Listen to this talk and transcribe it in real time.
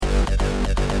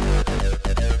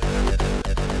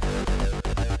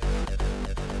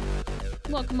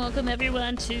Welcome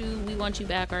everyone to We Want You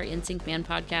Back, our NSYNC Band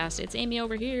podcast. It's Amy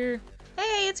over here.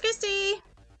 Hey, it's Christy.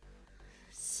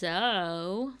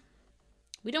 So,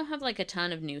 we don't have like a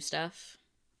ton of new stuff.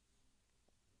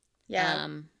 Yeah.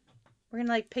 We're going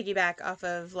to like piggyback off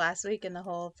of last week and the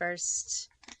whole first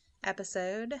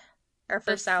episode, our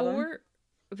first album.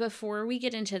 Before we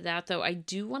get into that though, I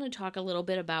do want to talk a little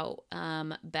bit about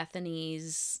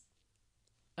Bethany's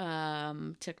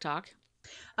TikTok.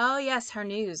 Oh, yes, her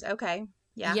news. Okay.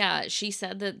 Yeah. Yeah, she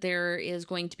said that there is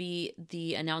going to be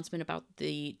the announcement about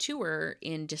the tour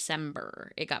in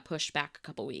December. It got pushed back a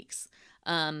couple weeks.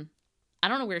 I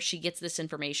don't know where she gets this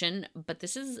information, but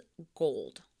this is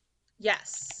gold.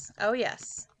 Yes. Oh,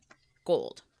 yes.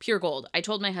 Gold. Pure gold. I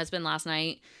told my husband last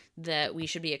night that we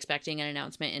should be expecting an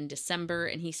announcement in December,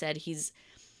 and he said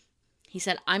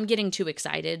I'm getting too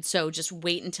excited, so just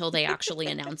wait until they actually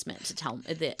announce it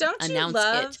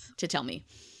to tell me.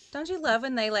 Don't you love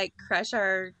when they like crush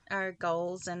our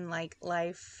goals and like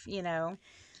life, you know?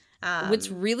 What's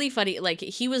really funny, like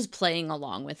he was playing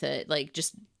along with it, like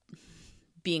just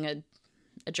being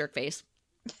a jerk face.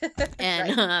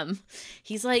 And right.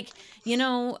 He's like, you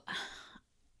know,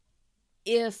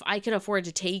 if I could afford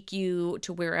to take you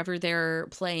to wherever they're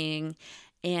playing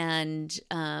and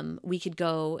we could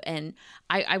go, and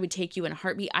I would take you in a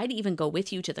heartbeat. I'd even go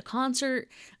with you to the concert,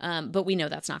 but we know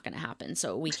that's not going to happen,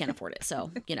 so we can't afford it. So,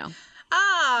 you know.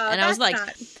 And I was like,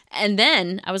 and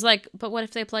then I was like, but what if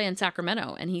they play in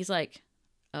Sacramento? And he's like,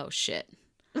 oh shit.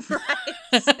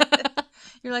 Right.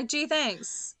 You're like, gee,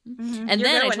 thanks. Mm-hmm. And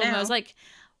then I told him, I was like,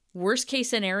 worst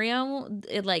case scenario,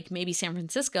 like maybe San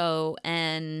Francisco,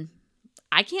 and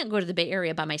I can't go to the Bay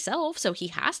Area by myself, so he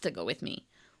has to go with me.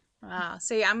 Wow.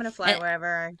 So yeah, I'm gonna fly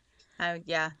wherever.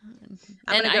 Yeah.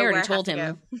 And I already told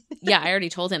him. Yeah, I already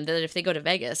told him that if they go to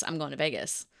Vegas, I'm going to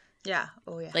Vegas. Yeah.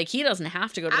 Oh yeah. Like he doesn't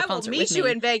have to go to the concert with me. I will meet you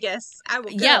in Vegas. I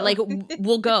will go. Yeah, like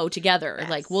we'll go together. Yes.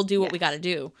 Like we'll do what we got to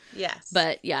do. Yes.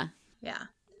 But yeah. Yeah.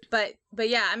 But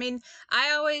yeah, I mean,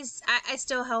 I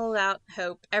still hold out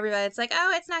hope. Everybody's like,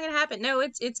 oh, it's not gonna happen. No,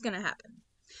 it's gonna happen.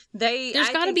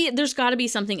 There's got to be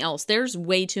something else. There's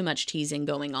way too much teasing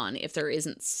going on if there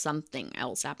isn't something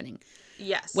else happening.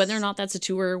 Yes. Whether or not that's a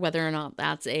tour, whether or not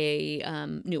that's a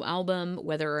new album,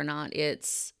 whether or not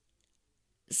it's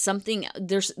something,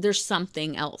 there's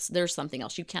something else. There's something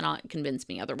else. You cannot convince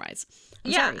me otherwise.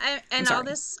 I'm sorry.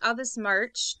 all this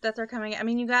merch that they're coming. I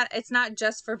mean, it's not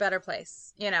just for Better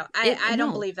Place. You know, I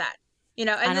don't believe that. You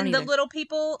know, and then the Little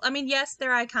People, I mean, yes,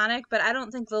 they're iconic, but I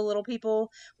don't think the Little People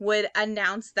would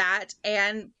announce that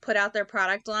and put out their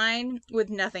product line with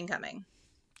nothing coming.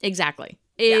 Exactly.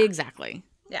 Yeah. Exactly.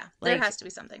 Yeah. There has to be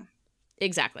something.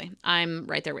 Exactly. I'm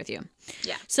right there with you.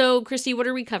 Yeah. So, Christy, what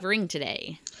are we covering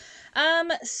today? Yeah,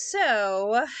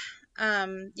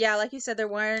 like you said, there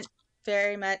wasn't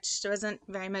very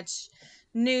much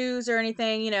news or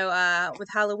anything, you know, with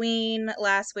Halloween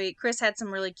last week. Chris had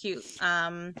some really cute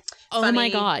oh funny, my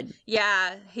god.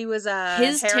 Yeah, he was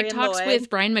his Harry TikToks with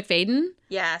Brian McFadden.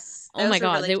 Yes. Oh my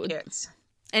god, really cute.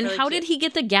 And really how cute. Did he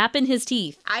get the gap in his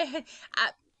teeth?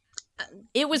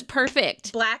 It was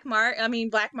perfect. Black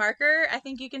marker. I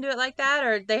think you can do it like that,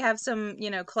 or they have some, you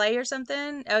know, clay or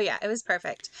something. Oh yeah, it was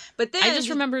perfect. But then I just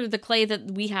remember the clay that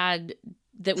we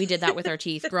did that with our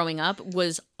teeth growing up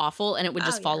was awful, and it would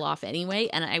just fall off anyway.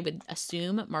 And I would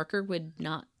assume marker would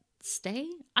not stay.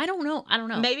 I don't know.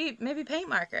 Maybe paint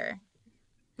marker.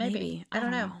 Maybe. I don't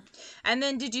know. And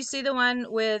then did you see the one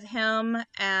with him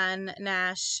and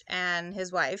Nash and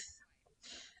his wife,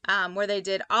 where they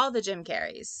did all the Jim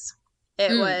Carreys?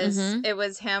 It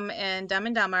was him in Dumb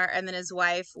and Dumber, and then his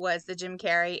wife was the Jim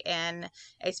Carrey in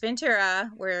Ace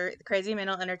Ventura, where the crazy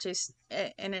mental introduced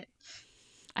in it.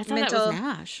 I thought that was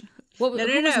Nash. Who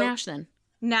was Nash then?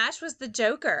 Nash was the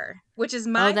Joker, which is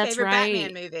my favorite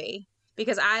Batman movie,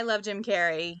 because I love Jim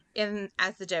Carrey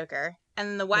as the Joker.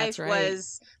 And the wife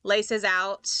was Laces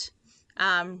Out,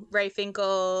 Ray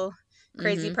Finkel,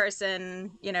 crazy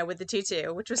person, you know, with the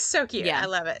tutu, which was so cute. Yeah. I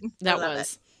love it. Yeah.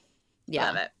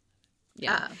 Love it.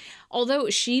 Yeah. Although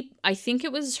I think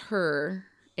it was her,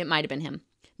 it might have been him,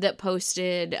 that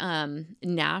posted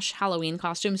Nash Halloween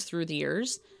costumes through the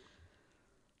years.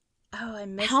 Oh, I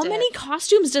missed it. How many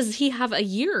costumes does he have a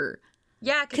year?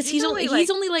 Yeah, because he's only like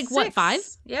 6. What, 5?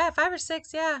 Yeah, 5 or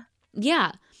 6. Yeah.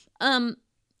 Yeah.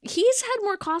 He's had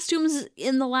more costumes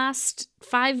in the last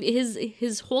 5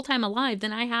 his whole time alive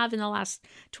than I have in the last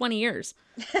 20 years.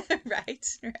 Right.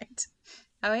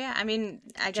 Oh yeah, I mean,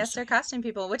 I guess they're costume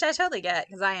people, which I totally get,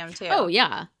 because I am too. Oh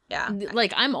yeah. Yeah.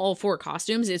 Like I'm all for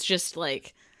costumes. It's just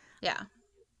like, yeah,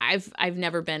 I've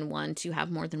never been one to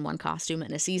have more than one costume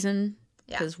in a season.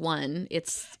 Because one,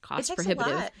 it's cost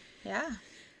prohibitive. A lot. Yeah.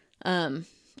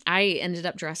 I ended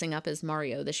up dressing up as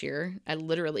Mario this year. I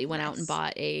literally went out and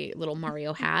bought a little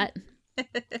Mario hat.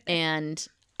 And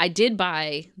I did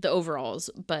buy the overalls,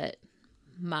 but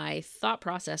my thought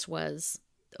process was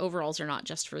the overalls are not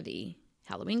just for the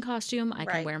Halloween costume. I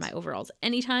can wear my overalls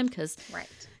anytime because,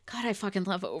 God, I fucking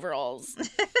love overalls.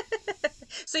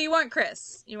 So you weren't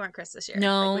Chris. You weren't Chris this year.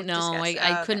 No,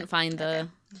 I couldn't find the...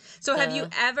 So have you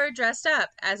ever dressed up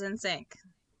as NSYNC?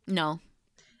 No.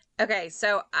 Okay,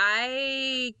 so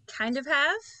I kind of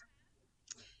have.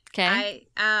 Okay.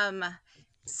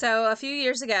 So a few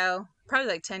years ago,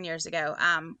 probably like 10 years ago,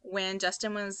 when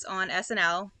Justin was on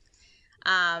SNL,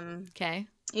 okay.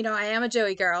 You know, I am a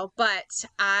Joey girl, but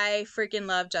I freaking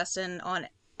love Justin on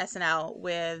SNL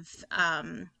with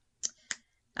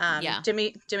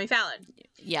Jimmy Fallon.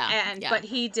 Yeah. But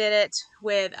he did it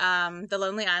with the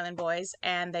Lonely Island Boys,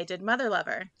 and they did Mother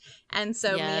Lover. And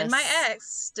so me and my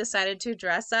ex decided to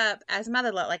dress up as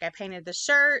Mother Lover. Like, I painted the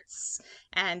shirts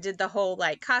and did the whole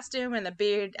like costume and the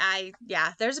beard.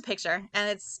 There's a picture, and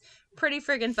it's pretty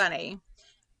friggin' funny.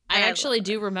 I actually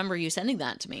do remember you sending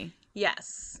that to me.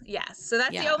 Yes. So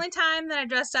that's the only time that I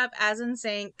dressed up as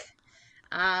NSYNC.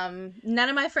 None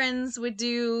of my friends would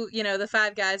do, the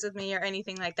Five Guys with me or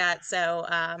anything like that. So,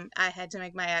 I had to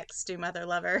make my ex do Mother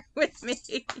Lover with me.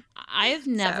 I've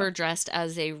never dressed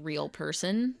as a real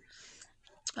person.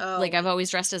 Oh. Like, I've always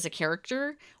dressed as a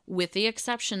character, with the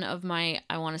exception of I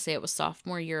want to say it was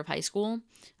sophomore year of high school.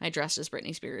 I dressed as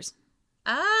Britney Spears.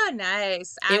 Ah,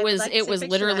 nice. It was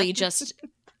literally just,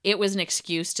 it was an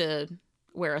excuse to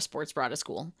wear a sports bra to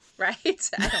school. Right?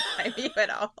 I don't blame you at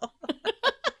all.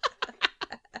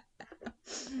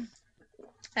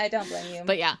 I don't blame you.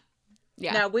 But yeah.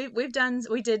 No, we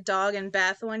did Dog and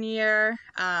Beth one year,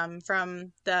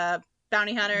 from the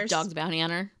Bounty Hunters. Dog the Bounty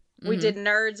Hunter. Mm-hmm. We did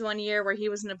Nerds one year where he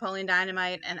was Napoleon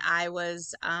Dynamite and I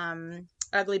was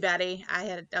Ugly Betty.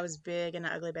 I was big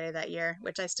into Ugly Betty that year,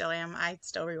 which I still am. I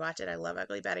still rewatch it. I love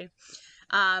Ugly Betty.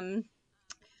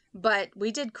 But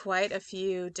we did quite a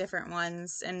few different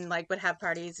ones and like would have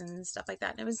parties and stuff like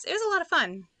that. And it was a lot of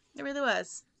fun. It really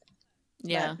was.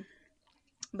 Yeah.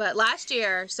 But last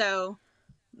year, so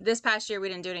this past year we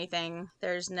didn't do anything.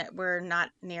 We're not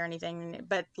near anything.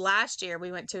 But last year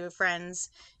we went to a friend's,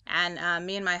 and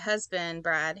me and my husband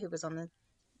Brad, who was on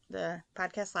the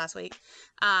podcast last week,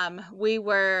 we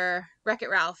were Wreck-It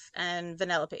Ralph and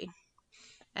Vanellope,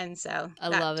 and so I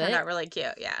love it. Turned out really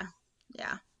cute.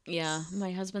 Yeah.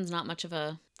 My husband's not much of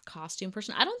a costume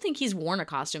person. I don't think he's worn a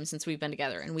costume since we've been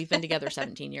together, and we've been together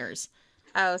 17 years.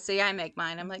 Oh, see, I make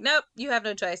mine. I'm like, nope, you have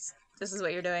no choice. This is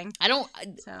what you're doing.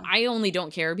 I only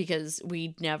don't care because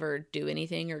we never do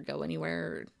anything or go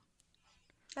anywhere.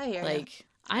 I hear you.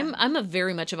 I'm a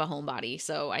very much of a homebody,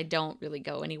 so I don't really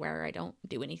go anywhere. I don't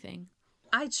do anything.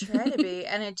 I try to be,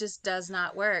 and it just does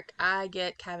not work. I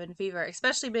get cabin fever,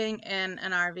 especially being in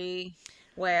an RV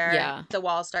where the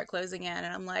walls start closing in,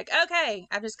 and I'm like, okay,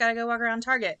 I've just got to go walk around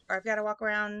Target, or I've got to walk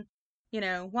around,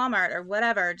 Walmart or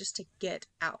whatever, just to get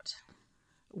out.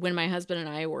 When my husband and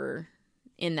I were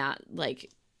in that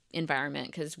environment,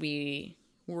 because we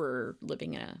were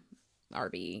living in a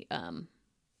RV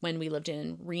when we lived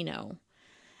in Reno,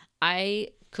 I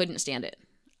couldn't stand it.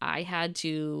 I had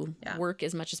to work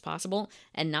as much as possible,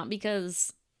 and not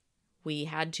because we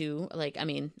had to,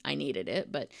 I needed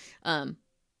it, but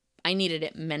I needed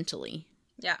it mentally.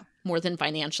 Yeah. More than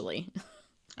financially.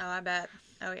 Oh, I bet.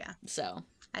 Oh, yeah. So.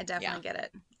 I definitely get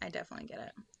it.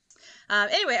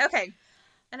 Anyway, okay.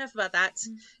 Enough about that.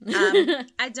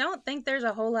 I don't think there's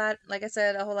a whole lot, like I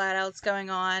said, else going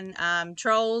on.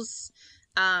 Trolls,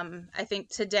 I think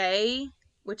today,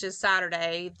 which is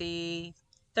Saturday, the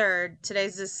 3rd,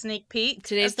 today's the sneak peek.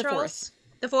 Today's the Trolls.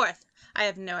 4th. The 4th. I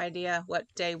have no idea what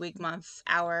day, week, month,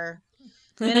 hour,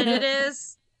 minute it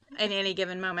is in any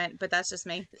given moment, but that's just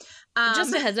me.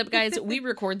 Just a heads up, guys, we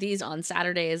record these on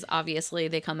Saturdays. Obviously,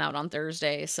 they come out on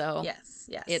Thursday, so yes.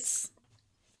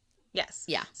 Yes.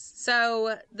 Yeah.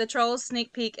 So the Trolls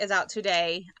sneak peek is out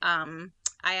today. I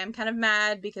am kind of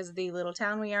mad because the little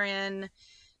town we are in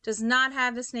does not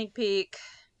have the sneak peek.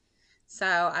 So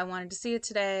I wanted to see it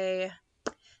today.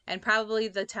 And probably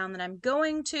the town that I'm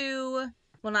going to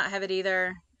will not have it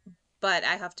either. But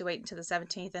I have to wait until the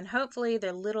 17th. And hopefully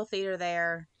the little theater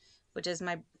there, which is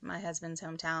my husband's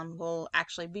hometown, will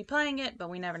actually be playing it. But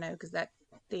we never know because that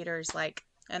theater is like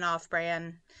an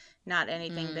off-brand, not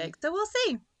anything big. So we'll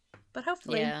see. But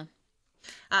hopefully. Yeah.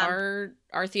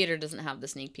 Our theater doesn't have the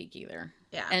sneak peek either.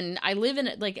 Yeah. And I live in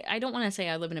I don't want to say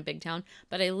I live in a big town,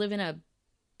 but I live in a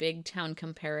big town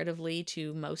comparatively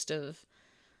to most of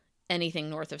anything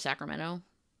north of Sacramento.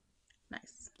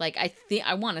 Nice.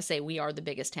 I want to say we are the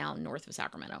biggest town north of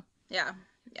Sacramento. Yeah.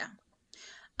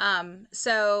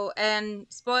 So, and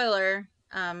spoiler,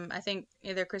 I think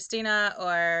either Christina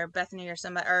or Bethany or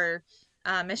somebody, or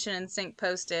Mission in Sync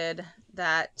posted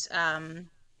that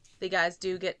the guys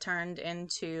do get turned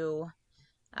into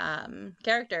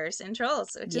characters in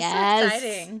Trolls, which is so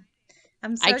exciting.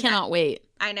 I cannot wait.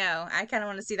 I know. I kind of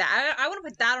want to see that. I want to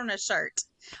put that on a shirt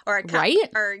or a cup, right?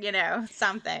 Or,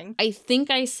 something. I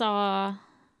think I saw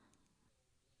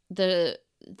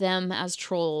them as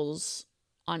Trolls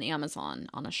on Amazon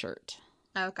on a shirt.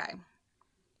 Okay.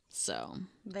 So,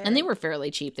 and they were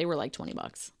fairly cheap. They were like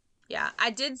 $20. Yeah,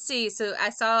 I did see. So I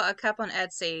saw a cup on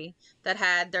Etsy that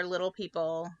had their little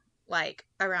people like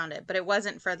around it, but it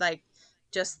wasn't for like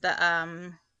just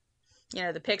the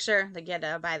the picture. Like you had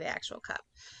to buy the actual cup.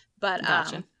 But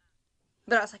gotcha.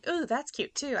 But I was like, ooh, that's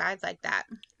cute too. I'd like that.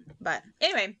 But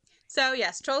anyway, so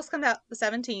yes, Trolls comes out the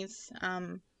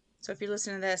 17th. So if you're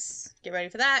listening to this, get ready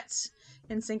for that.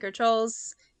 NSYNC or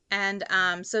Trolls. And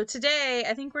so today,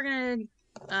 I think we're going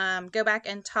to go back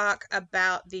and talk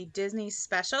about the Disney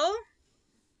special.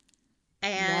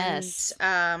 And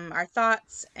our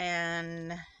thoughts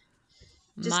and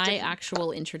my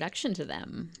actual introduction to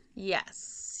them.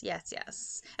 Yes.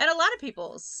 And a lot of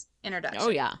people's introduction. Oh,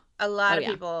 yeah. A lot of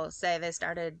people say they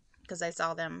started because they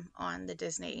saw them on the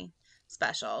Disney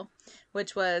special,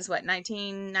 which was,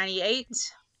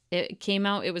 1998? It came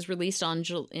out, it was released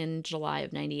in July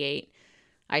of 98.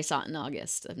 I saw it in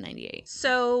August of 98.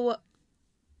 So,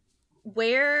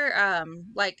 where,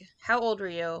 how old were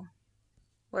you?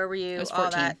 Where were you? I was 14.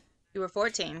 All that? You were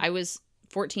 14. I was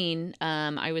 14.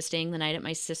 I was staying the night at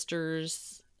my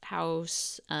sister's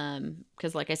house.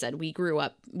 Because like I said, we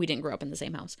didn't grow up in the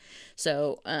same house.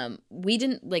 So, we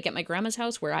didn't, like at my grandma's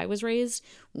house where I was raised,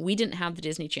 we didn't have the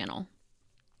Disney Channel.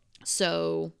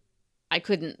 So, I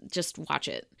couldn't just watch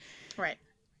it. Right.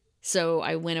 So,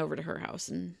 I went over to her house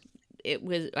and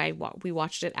we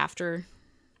watched it after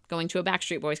going to a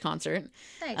Backstreet Boys concert.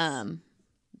 Nice.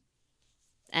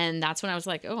 And that's when I was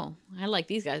like, oh, I like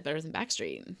these guys better than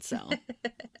Backstreet. So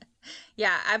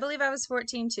yeah, I believe I was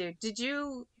 14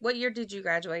 too. What year did you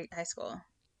graduate high school?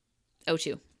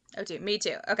 02. 02. Me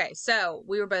too. Okay. So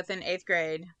we were both in 8th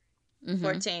grade,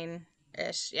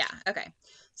 14-ish. Yeah. Okay.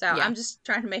 So yeah. I'm just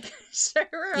trying to make sure.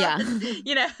 Yeah.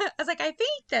 I was like, I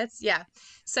think that's, yeah.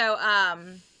 So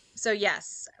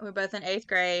yes, we're both in 8th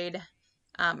grade,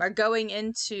 or going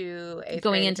into 8th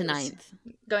going grade. Into 9th.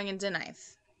 Going into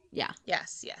 9th. Yeah.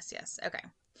 Yes. Okay.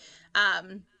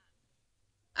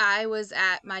 I was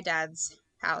at my dad's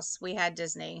house. We had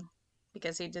Disney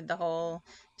because he did the whole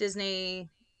Disney,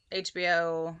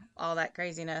 HBO, all that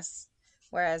craziness.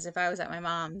 Whereas if I was at my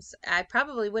mom's, I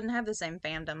probably wouldn't have the same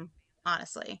fandom,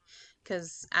 honestly,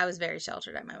 because I was very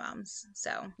sheltered at my mom's.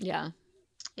 So yeah,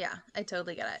 I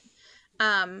totally get it.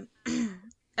 All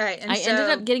right. And I ended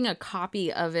up getting a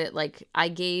copy of it. Like I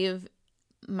gave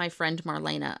my friend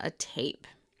Marlena a tape,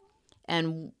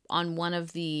 and on one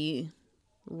of the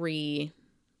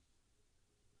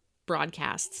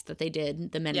broadcasts that they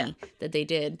did, the many that they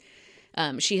did,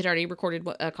 she had already recorded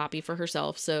a copy for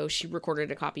herself, so she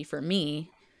recorded a copy for me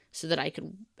so that I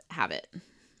could have it.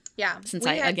 Yeah. Since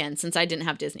I didn't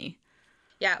have Disney.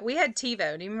 Yeah, we had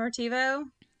TiVo. Do you remember TiVo?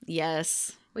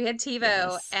 Yes. We had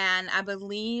TiVo, and I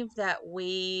believe that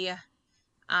we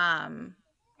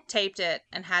taped it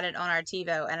and had it on our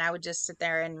TiVo, and I would just sit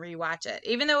there and rewatch it.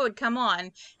 Even though it would come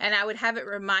on, and I would have it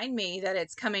remind me that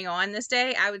it's coming on this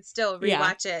day, I would still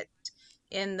rewatch it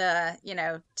in the,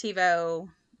 TiVo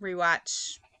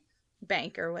rewatch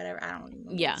bank or whatever. I don't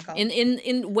know. Yeah.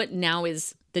 In what now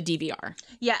is the DVR.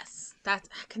 Yes. I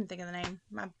couldn't think of the name.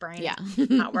 My brain is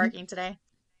not working today.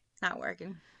 Not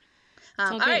working.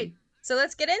 All right. So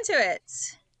let's get into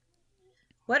it.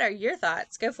 What are your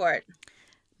thoughts? Go for it.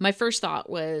 My first thought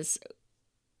was,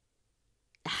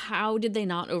 how did they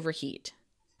not overheat?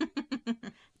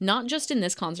 Not just in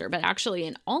this concert, but actually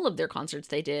in all of their concerts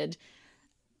they did.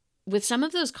 With some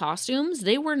of those costumes,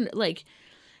 they were like,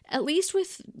 at least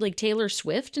with like Taylor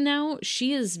Swift now,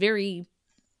 she is very,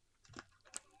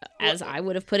 as I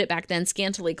would have put it back then,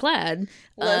 scantily clad.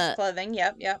 Loose clothing.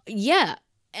 Yep. Yeah.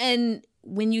 And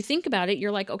when you think about it,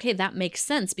 you're like, okay, that makes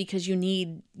sense because you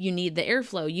need the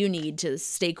airflow. You need to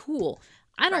stay cool.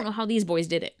 I don't know how these boys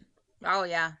did it. Oh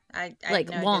yeah, I like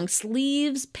long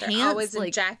sleeves, pants. They're always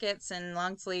in jackets and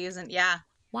long sleeves, and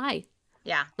Why?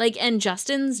 Yeah. Like, and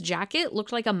Justin's jacket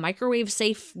looked like a microwave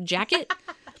safe jacket.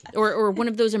 or one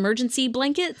of those emergency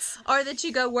blankets. Or that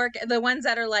you go work, the ones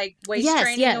that are like waist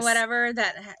training or whatever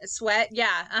that sweat.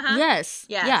 Yeah. Yes.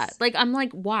 Yeah. Like, I'm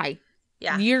like, why?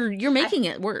 Yeah. You're making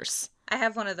it worse. I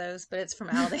have one of those, but it's from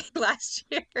Aldi last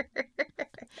year.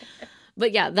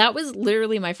 But yeah, that was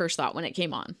literally my first thought when it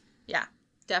came on. Yeah,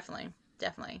 definitely.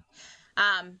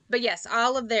 But yes,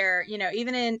 all of their,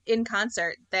 even in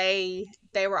concert, they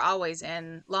were always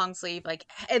in long sleeve. Like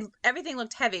everything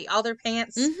looked heavy. All their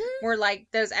pants were like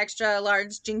those extra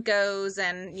large JNCOs,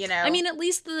 and I mean, at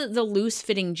least the loose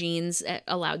fitting jeans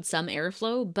allowed some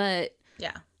airflow, but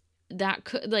yeah, that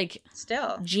could, like,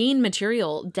 still jean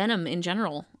material, denim in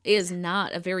general, is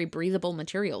not a very breathable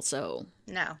material. So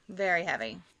no, very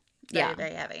heavy,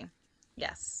 very heavy.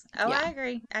 Yes. Oh, yeah.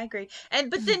 I agree.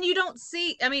 But then you don't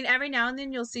see, I mean, every now and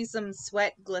then you'll see some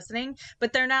sweat glistening,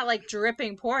 but they're not like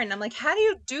dripping, pouring. I'm like, how do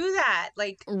you do that?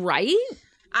 Like, right?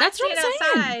 That's what I'm saying.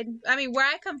 Outside. I mean, where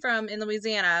I come from in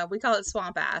Louisiana, we call it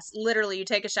swamp ass. Literally, you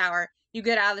take a shower, you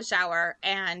get out of the shower,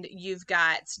 and you've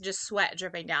got just sweat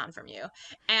dripping down from you.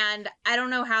 And I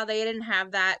don't know how they didn't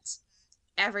have that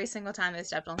every single time they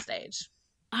stepped on stage.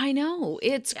 I know.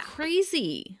 It's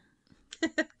crazy.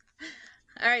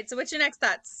 All right, so what's your next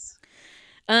thoughts?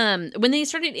 When they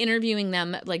started interviewing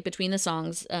them, like, between the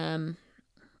songs,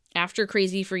 after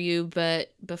Crazy for You,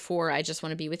 but before I Just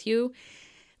Want to Be With You,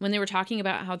 when they were talking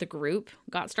about how the group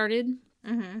got started,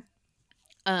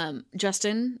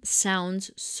 Justin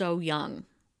sounds so young.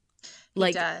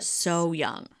 Like, so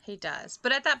young. He does.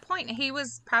 But at that point, he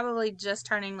was probably just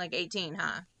turning, like, 18,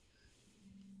 huh?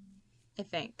 I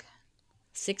think.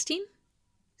 16?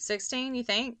 16, you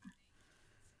think?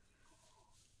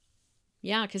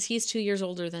 Yeah, because he's 2 years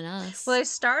older than us. Well, they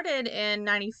started in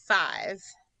 95.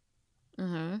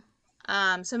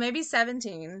 So maybe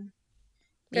 17.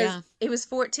 Yeah. It was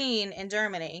 14 in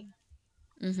Germany.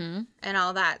 And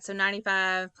all that. So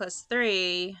 95 plus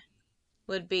 3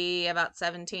 would be about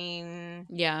 17.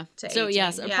 Yeah. To 18. So,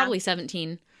 yes, probably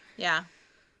 17. Yeah.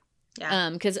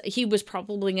 Because he was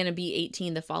probably going to be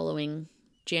 18 the following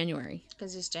January.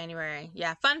 Because it's January.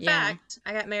 Yeah. Fun fact,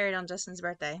 I got married on Justin's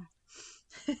birthday.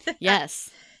 Yes.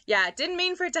 Yeah, it didn't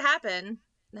mean for it to happen.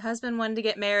 The husband wanted to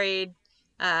get married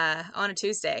on a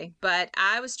Tuesday, but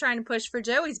I was trying to push for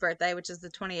Joey's birthday, which is the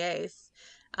 28th,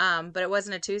 but it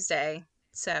wasn't a Tuesday,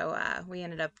 so we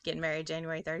ended up getting married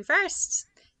January 31st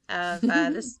of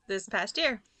this past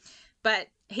year. But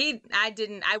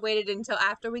I waited until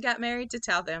after we got married to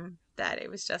tell them that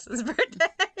it was Justin's birthday.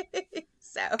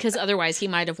 So, because otherwise he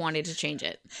might have wanted to change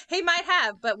it. He might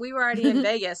have, but we were already in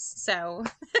Vegas, so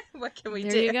what can we do?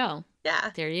 There you go.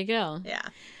 Yeah. There you go.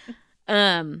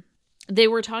 Yeah. They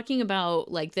were talking about,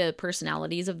 like, the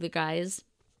personalities of the guys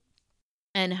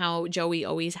and how Joey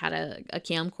always had a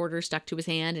camcorder stuck to his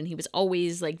hand and he was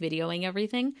always, like, videoing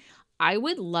everything. I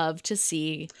would love to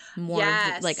see more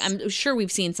of like, I'm sure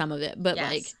we've seen some of it, but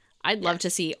like, I'd love to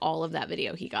see all of that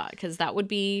video he got, because that would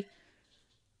be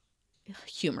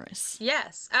humorous.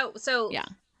 Yes. Oh, so yeah.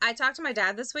 I talked to my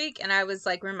dad this week and I was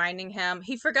like reminding him,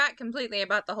 he forgot completely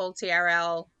about the whole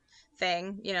TRL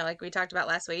thing, like we talked about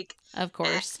last week. Of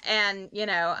course. And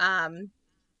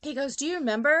he goes, do you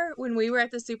remember when we were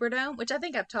at the Superdome? Which I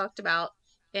think I've talked about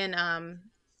in,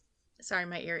 sorry,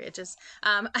 my ear itches.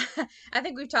 I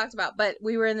think we've talked about, but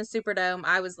we were in the Superdome.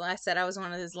 I said I was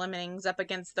one of those lemmings up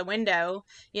against the window,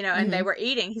 and they were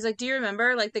eating. He's like, do you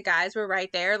remember, like, the guys were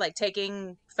right there, like,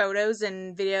 taking photos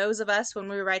and videos of us when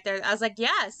we were right there? I was like,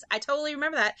 yes, I totally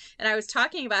remember that. And I was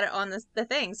talking about it on the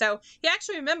thing. So he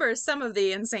actually remembers some of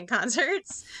the NSYNC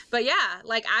concerts. But yeah,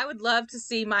 like, I would love to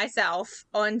see myself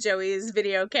on Joey's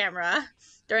video camera.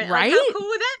 Right? Like, how cool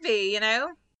would that be,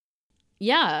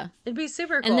 Yeah. It'd be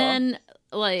super cool. And then,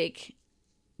 like,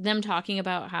 them talking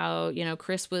about how,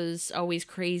 Chris was always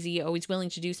crazy, always willing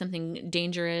to do something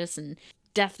dangerous and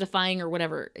death-defying or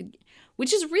whatever,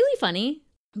 which is really funny,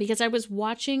 because I was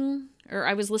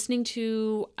listening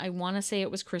to, I want to say it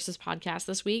was Chris's podcast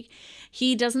this week.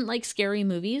 He doesn't like scary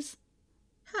movies.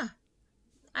 Huh.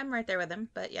 I'm right there with him,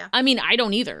 but yeah. I mean, I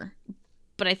don't either,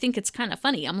 but I think it's kind of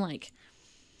funny. I'm like...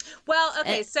 Well,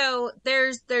 okay, so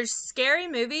there's scary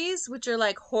movies, which are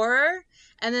like horror,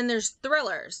 and then there's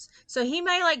thrillers. So he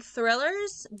may like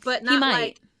thrillers, but not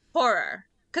like horror.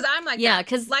 Because I'm like, yeah,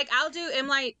 because like I'll do M.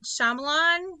 Night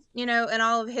Shyamalan, and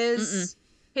all of his,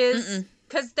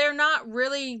 because they're not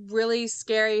really, really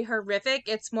scary, horrific.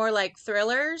 It's more like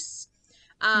thrillers.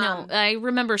 No, I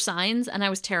remember Signs, and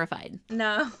I was terrified.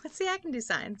 No, see, I can do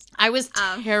Signs. I was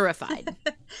terrified.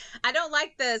 I don't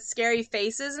like the scary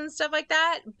faces and stuff like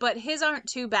that, but his aren't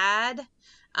too bad.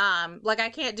 Like, I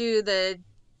can't do the,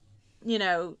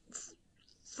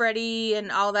 Freddy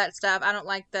and all that stuff. I don't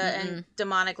like the and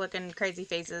demonic-looking crazy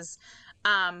faces.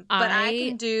 But I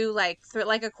can do, like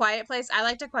A Quiet Place. I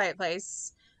liked A Quiet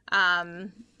Place. I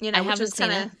which was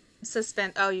kind of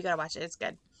suspense. Oh, you gotta watch it. It's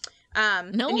good.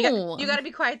 No, and you got to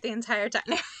be quiet the entire time.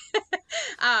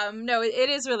 No, it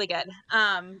is really good.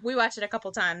 We watch it a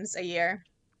couple times a year.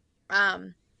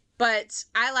 But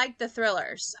I like the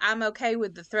thrillers. I'm okay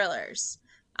with the thrillers.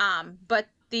 But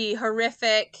the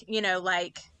horrific,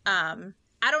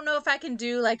 I don't know if I can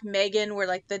do like Megan where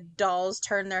like the dolls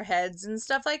turn their heads and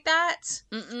stuff like that.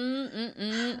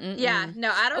 Yeah,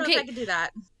 no, I don't know if I can do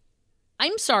that.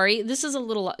 I'm sorry. This is a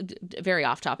little very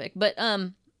off topic, but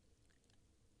we're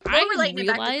relating it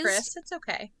back to Chris. It's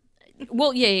okay.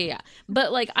 Well, yeah.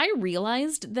 But like I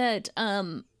realized that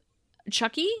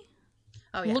Chucky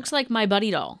looks like my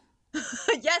buddy doll.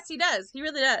 Yes, he does. He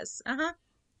really does. Uh-huh.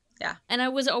 Yeah. And I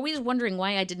was always wondering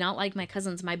why I did not like my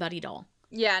cousin's My Buddy doll.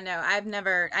 Yeah, no, I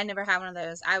never had one of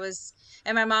those.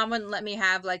 And my mom wouldn't let me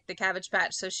have like the Cabbage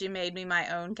Patch, so she made me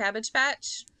my own Cabbage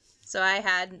Patch. So I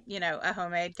had, a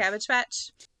homemade Cabbage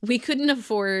Patch. We couldn't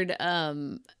afford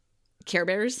Care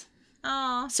Bears.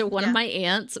 Oh. So one of my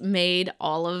aunts made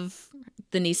all of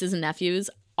the nieces and nephews,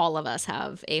 all of us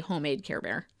have a homemade Care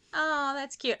Bear. Oh,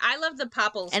 that's cute. I love the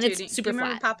Popples and too. It's super do you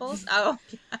remember flat. Popples? Oh,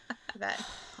 I bet.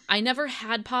 I never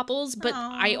had Popples, but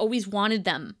I always wanted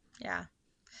them. Yeah.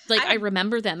 Like, I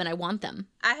remember them and I want them.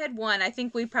 I had one. I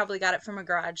think we probably got it from a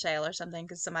garage sale or something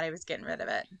because somebody was getting rid of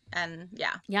it. And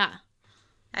yeah. Yeah.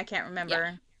 I can't remember.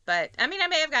 Yeah. But, I mean, I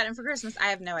may have gotten it for Christmas. I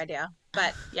have no idea.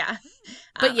 But, yeah.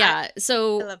 But,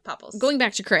 so... I love Popples. Going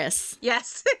back to Chris.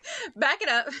 Yes. Back it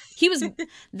up.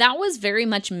 That was very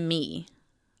much me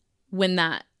when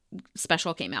that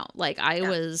special came out. Like, I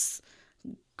was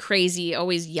crazy,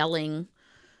 always yelling.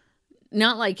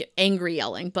 Not, like, angry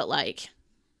yelling, but, like,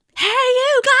 hey,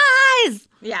 you guys!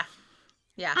 Yeah.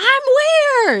 Yeah. I'm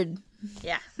weird!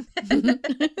 Yeah.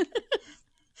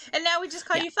 And now we just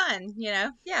call you fun, Yeah.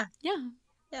 Yeah. Yeah.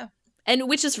 And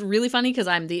which is really funny because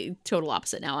I'm the total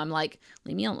opposite now. I'm like,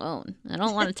 leave me alone. I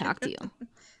don't want to talk to you.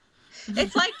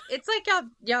 It's like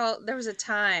y'all, there was a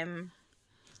time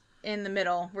in the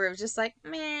middle where it was just like,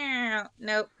 meow,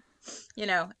 nope.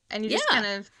 And you just kind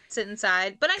of sit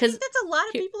inside. But I think that's a lot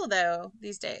of people, though,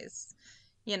 these days.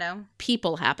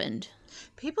 People happened.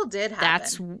 People did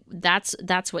happen.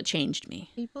 That's what changed me.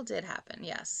 People did happen.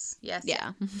 Yes.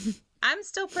 Yeah. I'm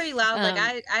still pretty loud.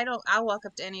 Like I'll walk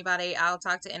up to anybody. I'll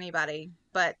talk to anybody.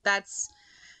 But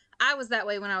I was that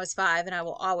way when I was 5, and I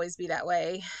will always be that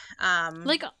way.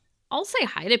 Like I'll say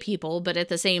hi to people, but at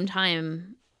the same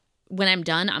time, when I'm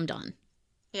done, I'm done.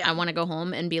 Yeah. I want to go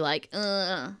home and be like,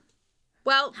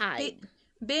 well, hi.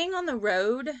 Being on the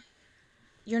road,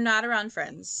 you're not around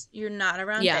friends. You're not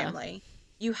around family.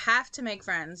 You have to make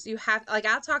friends.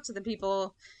 I'll talk to the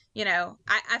people,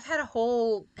 I've had a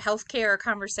whole healthcare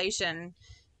conversation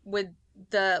with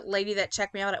the lady that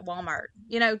checked me out at Walmart,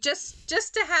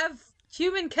 just to have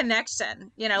human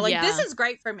connection, this is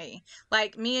great for me.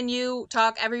 Like, me and you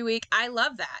talk every week. I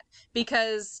love that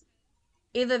because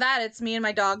either that it's me and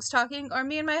my dogs talking or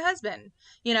me and my husband,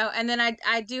 and then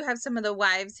I do have some of the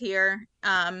wives here,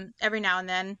 every now and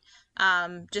then,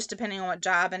 just depending on what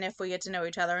job and if we get to know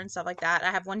each other and stuff like that.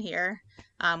 I have one here,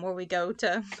 where we go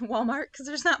to Walmart because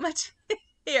there's not much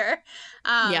here.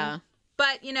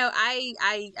 But,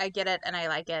 I get it and I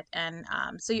like it. And,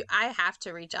 I have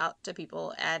to reach out to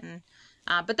people and,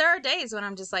 but there are days when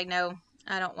I'm just like, no,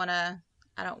 I don't want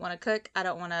to cook. I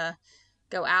don't want to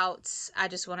go out. I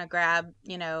just want to grab,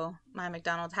 my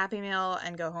McDonald's Happy Meal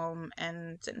and go home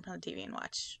and sit in front of the TV and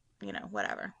watch,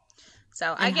 whatever.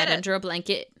 So I get it. Under a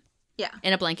blanket. Yeah.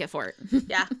 In a blanket fort.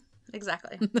 Yeah,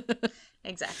 exactly.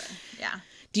 Exactly. Yeah.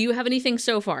 Do you have anything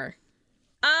so far?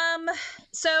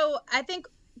 So I think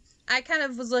I kind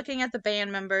of was looking at the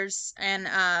band members and,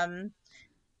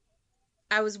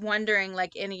 I was wondering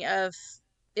like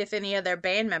if any of their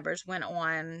band members went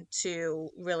on to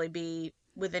really be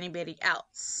with anybody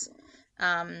else,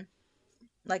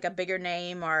 like a bigger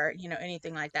name or,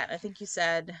 anything like that. I think you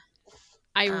said,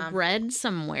 I read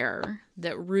somewhere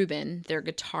that Ruben, their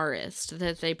guitarist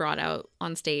that they brought out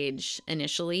on stage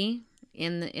initially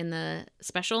in the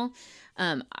special,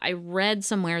 I read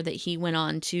somewhere that he went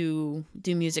on to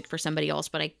do music for somebody else,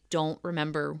 but I don't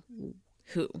remember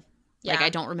who. Yeah. Like, I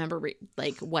don't remember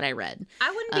what I read.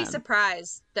 I wouldn't be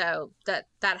surprised, though, that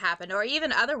happened. Or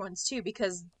even other ones, too,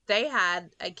 because they had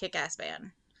a kick-ass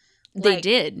band. They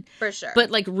did. For sure.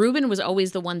 But, Ruben was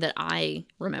always the one that I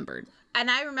remembered. And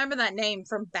I remember that name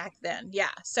from back then. Yeah.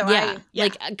 So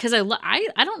because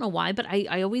I don't know why, but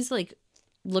I always,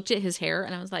 looked at his hair,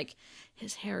 and I was like,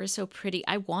 his hair is so pretty.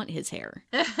 I want his hair.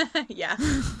 Yeah.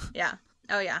 Yeah.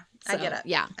 Oh, yeah. I get it.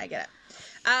 Yeah. I get it.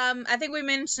 I think we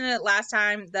mentioned it last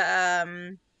time.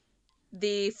 The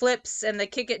flips and the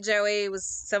Kick It Joey was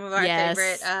some of our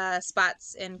favorite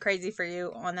spots in Crazy for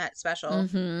You on that special.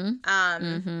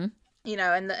 Mm-hmm.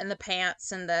 and the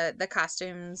pants and the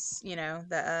costumes,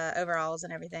 the overalls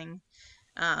and everything.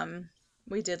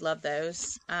 We did love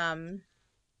those.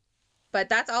 But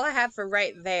that's all I have for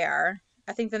right there.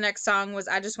 I think the next song was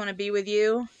 "I Just Want to Be With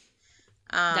You."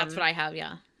 That's what I have.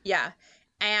 Yeah. Yeah.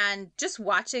 And just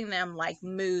watching them like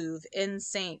move in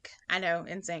sync. I know,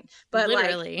 in sync, but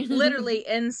Literally. like literally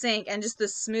in sync, and just the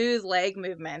smooth leg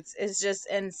movements is just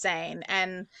insane.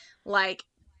 And like,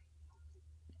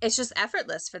 it's just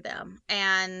effortless for them.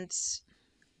 And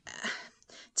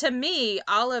to me,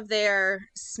 all of their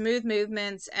smooth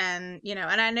movements and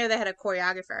I know they had a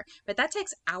choreographer, but that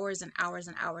takes hours and hours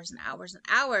and hours and hours and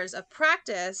hours of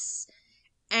practice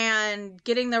and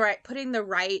putting the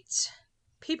right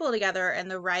people together and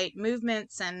the right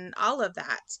movements and all of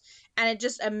that. And it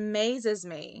just amazes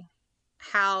me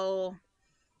how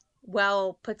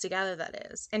well put together that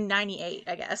is in 98,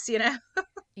 I guess,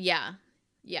 Yeah.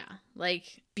 Yeah.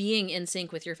 Like being in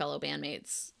sync with your fellow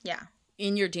bandmates. Yeah.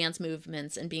 In your dance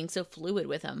movements and being so fluid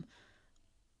with them.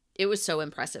 It was so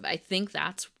impressive. I think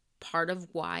that's part of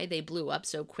why they blew up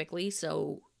so quickly,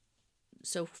 so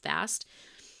fast,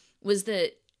 was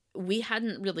that we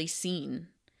hadn't really seen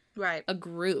a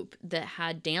group that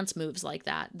had dance moves like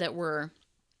that were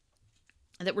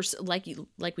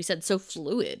like we said, so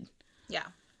fluid. Yeah.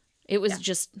 It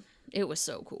was it was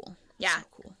so cool. Yeah. So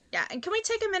cool. Yeah. And can we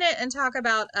take a minute and talk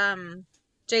about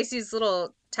JC's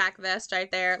little tack vest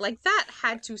right there? Like, that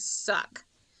had to suck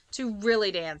to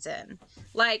really dance in.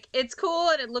 Like, it's cool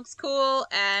and it looks cool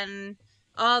and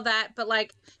all that, but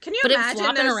like, can you imagine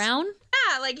flopping around?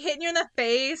 Yeah, like hitting you in the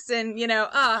face, and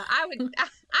I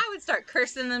would start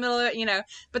cursing in the middle of it,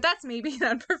 but that's me being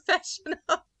unprofessional.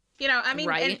 I mean,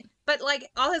 right. But like,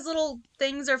 all his little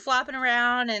things are flopping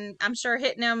around, and I'm sure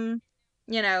hitting him,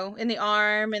 in the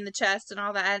arm and the chest and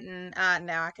all that, and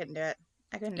no, I couldn't do it.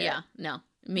 I couldn't do it. Yeah, no,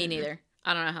 me neither.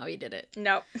 I don't know how he did it.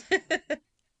 Nope.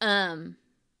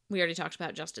 We already talked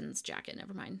about Justin's jacket.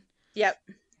 Never mind. Yep.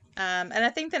 And I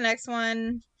think the next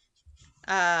one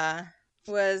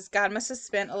was "God Must Have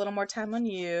Spent a Little More Time on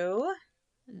You."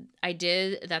 I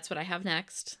did. That's what I have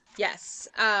next. Yes.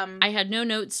 I had no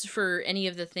notes for any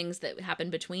of the things that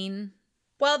happened between.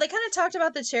 Well, they kind of talked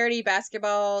about the charity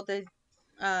basketball, the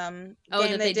game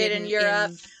they did in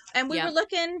Europe. And we were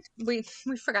looking, we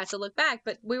forgot to look back,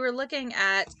 but we were looking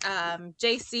at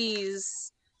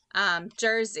JC's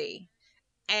jersey.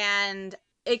 And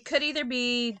it could either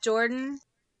be Jordan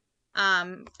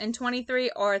in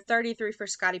 23 or 33 for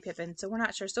Scottie Pippen. So we're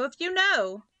not sure. So if you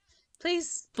know,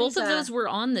 please. Both of those were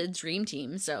on the Dream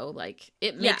Team. So like,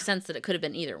 it makes sense that it could have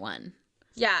been either one.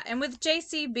 Yeah. And with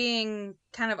JC being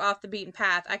kind of off the beaten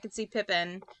path, I could see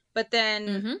Pippen. But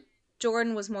then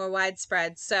Jordan was more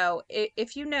widespread. So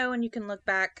if you know and you can look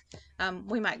back,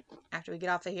 we might, after we get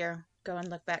off of here, go and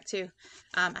look back too.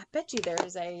 I bet you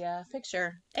there's a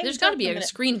picture. There's got to be a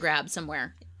screen grab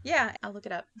somewhere. Yeah, I'll look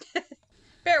it up.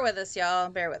 Bear with us, y'all.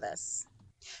 Bear with us.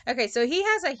 Okay, so he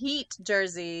has a Heat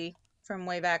jersey from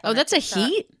way back. Oh, that's a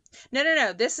Heat?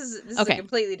 No. This is a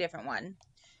completely different one.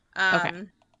 Okay.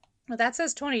 Well, that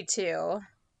says 22.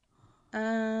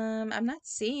 I'm not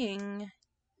seeing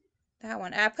that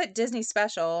one. I put Disney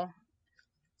Special.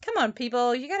 Come on,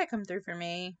 people. You got to come through for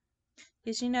me.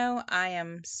 Because I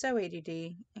am so ADD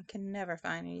and can never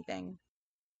find anything.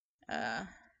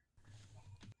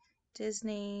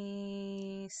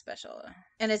 Disney Special.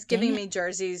 And it's giving me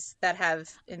jerseys that have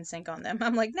NSYNC on them.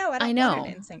 I'm like, no, I don't want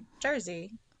an NSYNC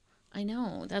jersey. I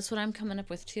know. That's what I'm coming up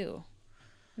with, too.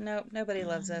 Nope, nobody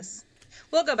loves us.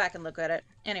 We'll go back and look at it.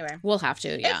 Anyway. We'll have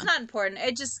to, yeah. It's not important.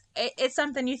 It's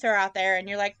something you throw out there and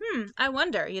you're like, I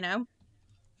wonder, All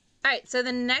right, so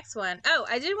the next one. Oh,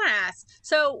 I did want to ask.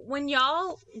 So when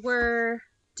y'all were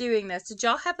doing this, did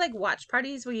y'all have like watch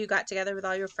parties where you got together with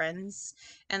all your friends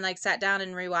and like sat down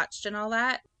and rewatched and all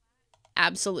that?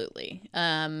 Absolutely.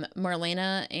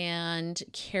 Marlena and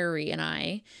Carrie and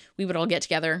I, we would all get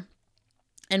together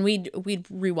and we'd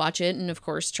rewatch it and of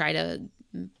course try to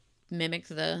mimic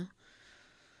the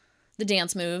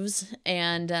dance moves,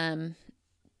 and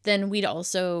then we'd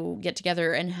also get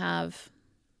together and have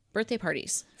birthday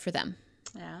parties for them.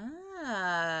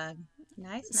 Ah,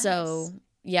 nice. So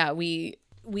yeah, we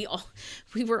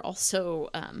were also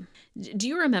do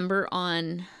you remember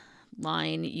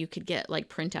online you could get like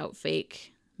print out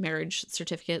fake marriage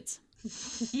certificates?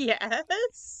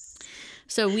 Yes.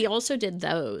 So we also did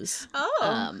those.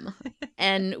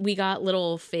 And we got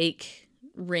little fake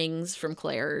rings from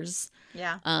Claire's.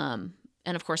 Yeah. And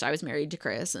of course I was married to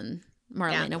Chris, and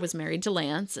Marlena was married to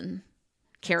Lance, and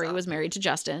Carrie was married to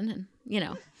Justin,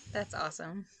 and That's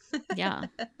awesome. Yeah.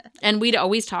 And we'd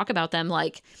always talk about them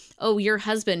like, oh, your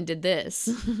husband did this.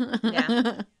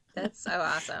 Yeah. That's so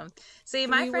awesome. See,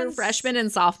 my we friends were freshmen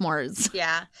and sophomores.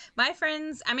 Yeah. My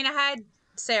friends, I mean, I had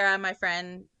Sarah, my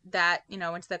friend that,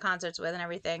 went to the concerts with and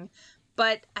everything,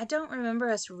 but I don't remember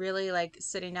us really like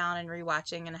sitting down and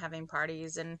rewatching and having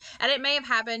parties, and it may have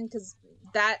happened because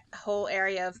that whole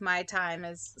area of my time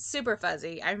is super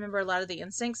fuzzy. I remember a lot of the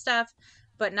NSYNC stuff,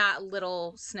 but not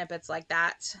little snippets like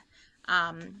that.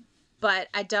 But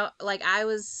I don't like I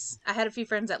had a few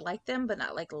friends that liked them, but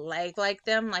not like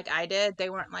them like I did. They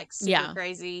weren't like super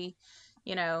crazy,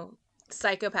 you know,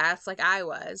 psychopaths like I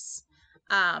was.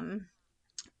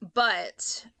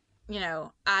 But,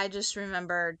 I just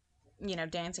remember,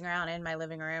 dancing around in my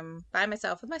living room by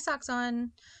myself with my socks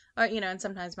on, or, and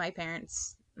sometimes my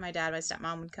parents, my dad, my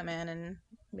stepmom would come in and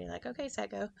be like, okay,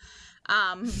 psycho.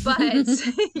 But,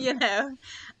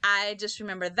 I just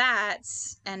remember that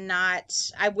and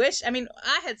not, I mean,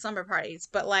 I had slumber parties,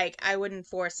 but like, I wouldn't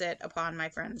force it upon my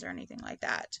friends or anything like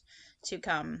that to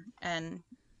come and,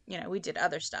 we did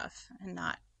other stuff and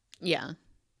not. Yeah.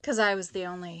 Because I was the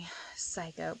only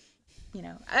psycho,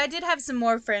 I did have some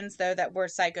more friends, though, that were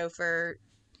psycho for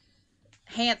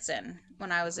Hanson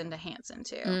when I was into Hanson,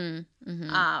 too.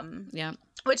 Yeah.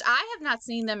 Which I have not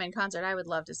seen them in concert. I would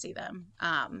love to see them.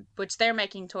 Which they're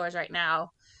making tours right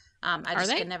now. I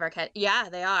just could never catch. Yeah,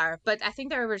 they are. But I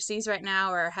think they're overseas right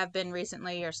now or have been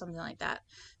recently or something like that.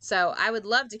 So I would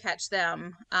love to catch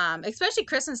them. Especially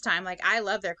Christmas time. Like, I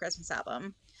love their Christmas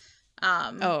album.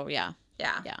 Oh, yeah.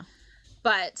 Yeah. Yeah.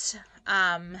 But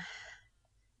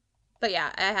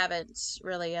yeah, I haven't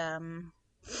really, done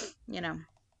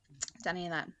any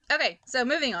of that. Okay, so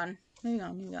moving on. I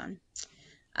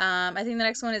think the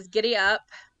next one is Giddy Up,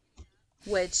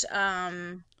 which, yeah,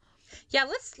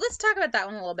 let's talk about that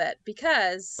one a little bit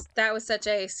because that was such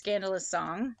a scandalous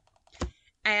song.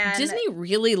 And Disney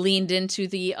really leaned into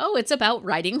it's about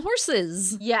riding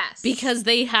horses. Yes. Because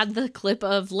they had the clip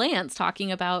of Lance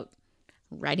talking about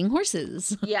riding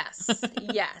horses. Yes.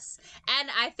 And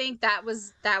I think that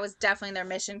was definitely their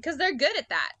mission because they're good at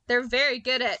that. They're very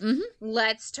good at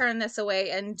let's turn this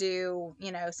away and do,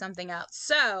 something else.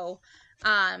 So,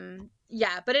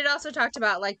 yeah, but it also talked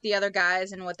about like the other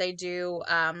guys and what they do.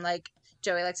 Like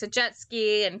Joey likes a jet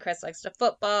ski and Chris likes to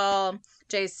football.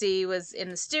 JC was in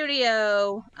the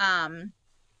studio.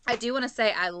 I do want to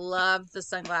say I loved the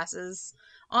sunglasses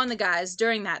on the guys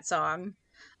during that song.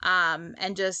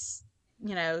 And just,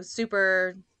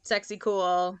 super sexy,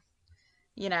 cool,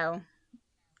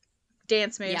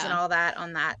 dance moves and all that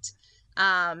on that.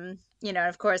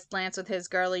 Of course, Lance with his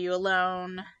Girl, Are You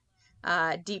Alone?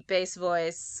 Deep bass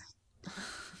voice.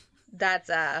 That's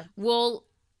Well,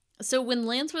 so when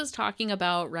Lance was talking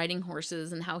about riding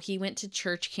horses and how he went to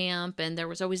church camp and there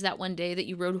was always that one day that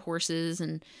you rode horses,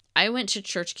 and I went to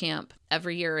church camp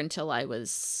every year until I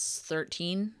was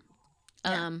 13.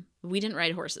 Yeah. We didn't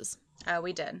ride horses.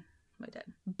 We did.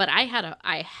 But I had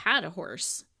a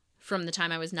horse from the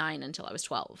time I was 9 until I was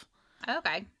 12.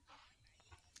 Okay.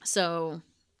 So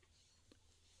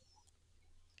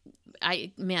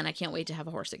I can't wait to have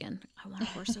a horse again. I want a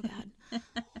horse so bad.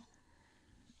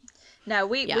 No,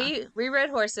 we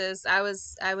rode horses. I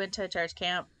went to a church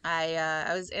camp.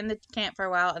 I was in the camp for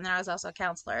a while, and then I was also a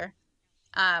counselor.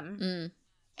 And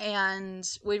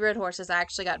we rode horses. I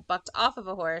actually got bucked off of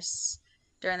a horse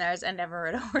during those and never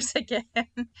rode a horse again.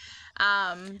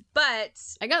 But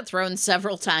I got thrown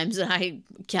several times and I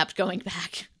kept going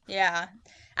back. Yeah.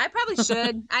 I probably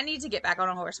should. I need to get back on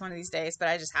a horse one of these days, but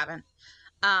I just haven't.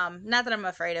 Not that I'm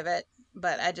afraid of it,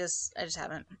 but I just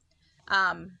haven't.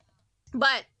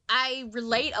 But I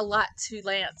relate a lot to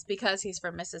Lance because he's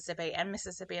from Mississippi, and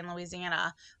Mississippi and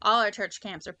Louisiana, all our church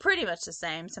camps are pretty much the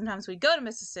same. Sometimes we go to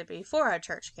Mississippi for our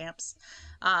church camps,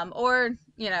 or,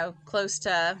 close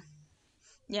to,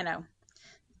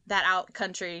 that out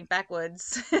country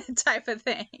backwoods type of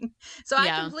thing. So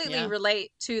I completely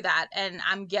relate to that. And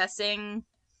I'm guessing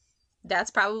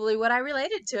that's probably what I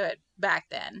related to it back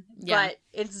then. Yeah. But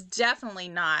it's definitely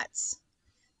not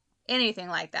anything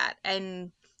like that.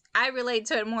 And I relate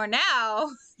to it more now,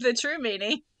 the true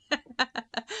meaning.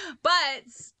 But,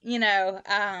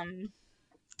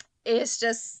 it's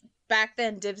just back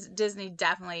then Disney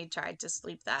definitely tried to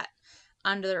sweep that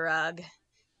under the rug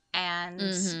and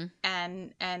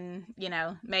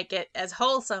make it as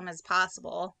wholesome as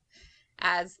possible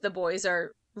as the boys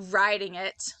are riding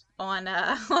it on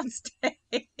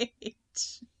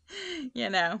stage.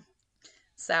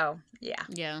 So yeah.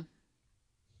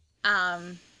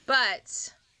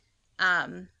 But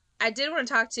I did want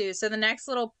to talk to, so the next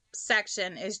little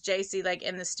section is JC like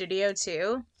in the studio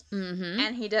too.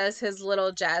 And he does his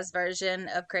little jazz version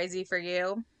of Crazy for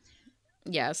You.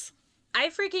 Yes. I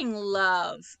freaking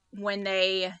love when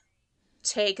they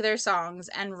take their songs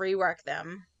and rework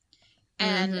them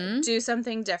and do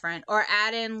something different or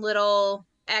add in little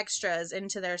extras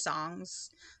into their songs.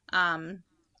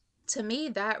 To me,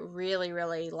 that really,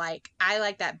 really I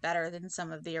like that better than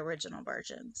some of the original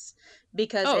versions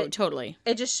because totally.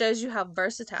 It just shows you how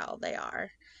versatile they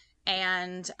are.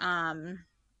 And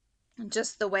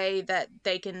just the way that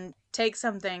they can take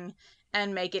something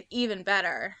and make it even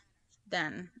better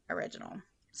than original.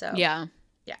 So yeah.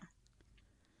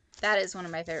 That is one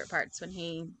of my favorite parts when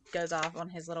he goes off on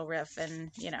his little riff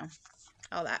and,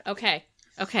 all that. Okay.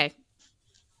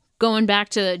 Going back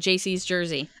to JC's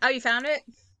jersey. Oh, you found it?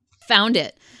 Found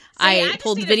it. See, I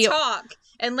pulled the video. Talk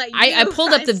and let you I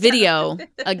pulled up the video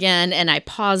again and I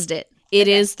paused it. It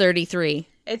is 33.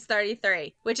 It's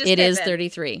 33, which is It Pippin. is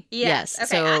 33. Yes. Okay,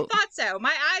 so, I thought so.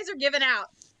 My eyes are giving out,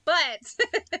 but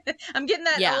I'm getting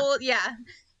that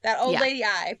old lady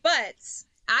eye. But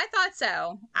I thought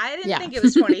so. I didn't think it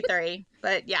was 23,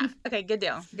 but yeah. Okay, good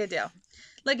deal.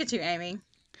 Look at you, Amy.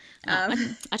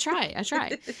 I try.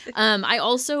 I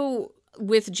also,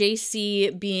 with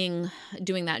JC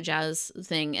doing that jazz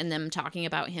thing and them talking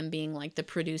about him being like the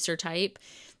producer type,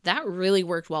 that really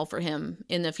worked well for him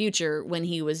in the future when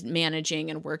he was managing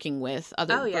and working with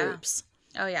other groups.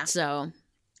 Oh, yeah. So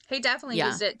he definitely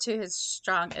used it to his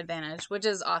strong advantage, which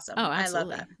is awesome. Oh,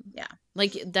 absolutely. I love that. Yeah.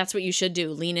 Like, that's what you should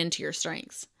do. Lean into your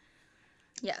strengths.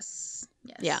 Yes.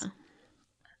 Yeah.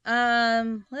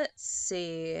 Let's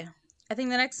see. I think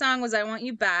the next song was I Want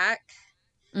You Back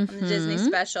on the Disney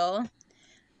special.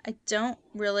 I don't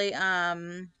really,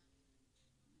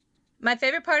 my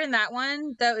favorite part in that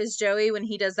one, though, is Joey when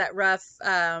he does that rough,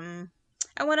 I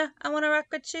wanna rock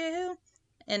with you.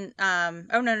 And,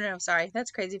 oh, no, sorry.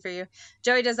 That's Crazy for You.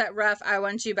 Joey does that rough, I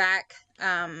Want You Back,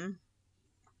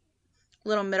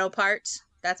 little middle part.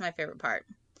 That's my favorite part.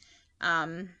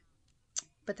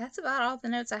 But that's about all the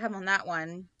notes I have on that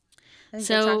one.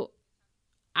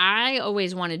 I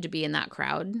always wanted to be in that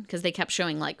crowd because they kept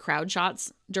showing like crowd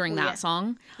shots during that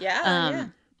song. Yeah.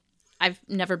 I've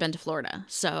never been to Florida,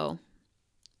 so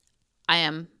I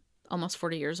am almost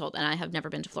 40 years old and I have never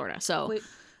been to Florida. So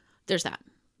there's that.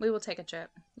 We will take a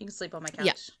trip. You can sleep on my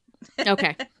couch. Yeah.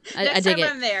 Okay. I dig it. Next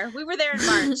time I'm there. We were there in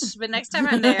March, but next time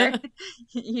I'm there,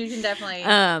 you can definitely.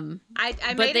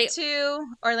 I made it to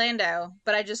Orlando,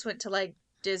 but I just went to like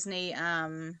Disney.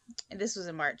 This was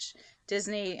in March.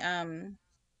 Disney.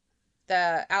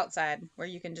 The outside where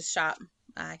you can just shop.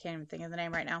 I can't even think of the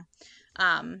name right now.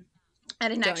 I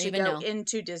didn't actually go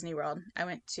into Disney World. I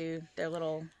went to their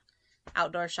little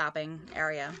outdoor shopping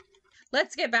area.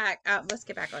 Let's get back on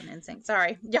NSYNC.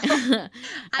 Sorry, y'all.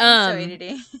 I'm so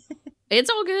ADD. It's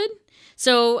all good.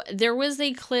 So there was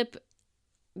a clip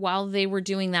while they were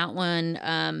doing that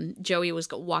one. Joey was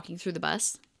walking through the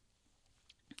bus,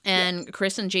 and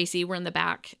Chris and JC were in the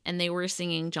back, and they were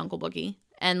singing Jungle Boogie.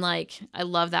 And, like, I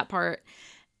love that part.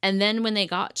 And then when they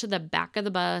got to the back of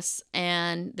the bus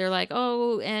and they're like,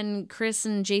 oh, and Chris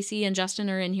and JC and Justin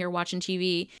are in here watching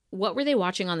TV. What were they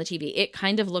watching on the TV? It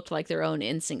kind of looked like their own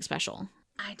NSYNC special.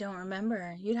 I don't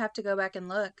remember. You'd have to go back and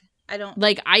look. I don't.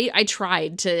 Like, I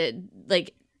tried to,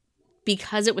 like,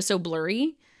 because it was so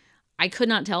blurry, I could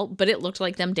not tell, but it looked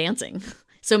like them dancing.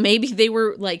 So maybe they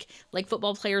were like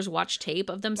football players watch tape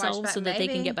of themselves so that they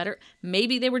can get better.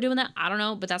 Maybe they were doing that. I don't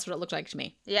know, but that's what it looked like to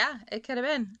me. Yeah, it could have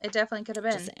been. It definitely could have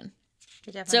been. Just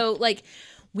saying. So, like,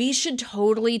 we should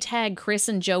totally tag Chris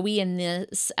and Joey in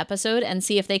this episode and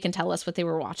see if they can tell us what they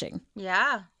were watching.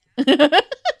 Yeah.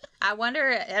 I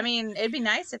wonder, I mean, it'd be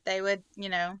nice if they would,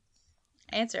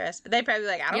 answer us. But they'd probably be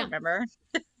like, I don't remember.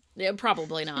 Yeah,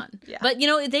 probably not. Yeah. But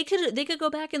they could go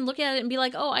back and look at it and be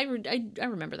like, oh, I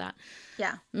remember that.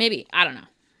 Yeah. Maybe. I don't know.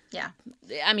 Yeah.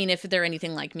 I mean, if they're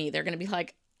anything like me, they're gonna be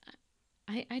like,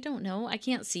 I don't know. I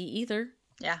can't see either.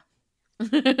 Yeah.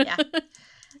 Yeah.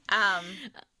 All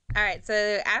right.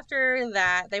 So after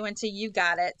that, they went to You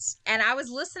Got It, and I was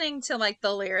listening to like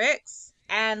the lyrics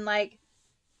and like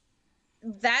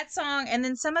that song, and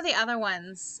then some of the other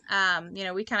ones.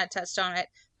 We kind of touched on it.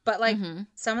 But, like,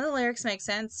 some of the lyrics make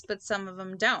sense, but some of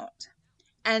them don't.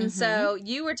 And so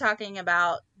you were talking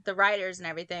about the writers and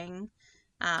everything.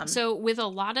 So with a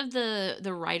lot of the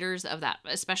writers of that,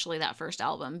 especially that first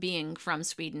album, being from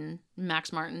Sweden,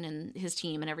 Max Martin and his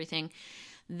team and everything,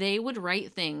 they would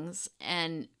write things,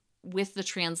 and with the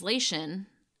translation,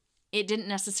 it didn't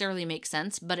necessarily make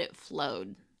sense, but it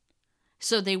flowed.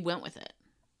 So they went with it.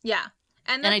 Yeah.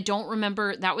 And I don't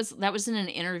remember, that was in an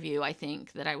interview, I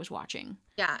think, that I was watching.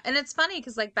 Yeah, and it's funny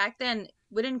because, like, back then,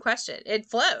 we didn't question it. It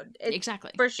flowed.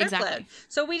 Exactly. For sure flowed.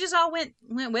 So we just all went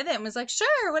with it and was like,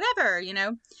 sure, whatever,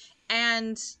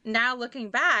 And now looking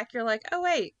back, you're like, oh,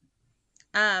 wait.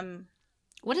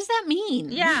 What does that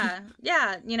mean? Yeah.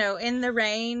 Yeah. You know, in the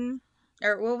rain,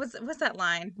 or what's that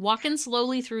line? Walking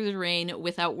slowly through the rain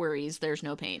without worries, there's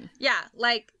no pain. Yeah.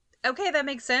 Like, okay, that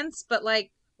makes sense, but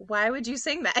like, why would you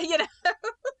sing that? You know?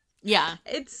 Yeah.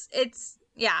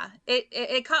 Yeah,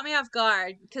 it caught me off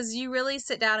guard because you really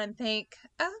sit down and think,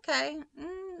 okay,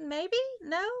 maybe,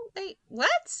 no, wait, what?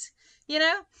 You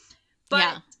know?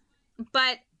 Yeah.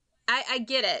 But I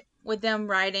get it with them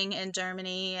writing in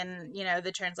Germany and, you know,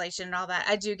 the translation and all that.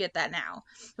 I do get that now.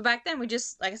 But back then, we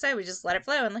just, like I said, we just let it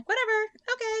flow and like, whatever,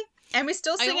 okay. And we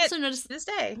still I sing also it noticed, to this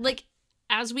day. like,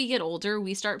 as we get older,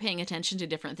 we start paying attention to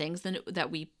different things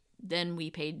than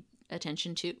we paid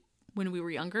attention to when we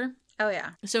were younger. Oh,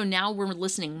 yeah. So now we're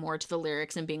listening more to the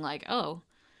lyrics and being like, oh,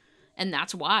 and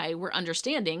that's why we're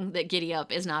understanding that Giddy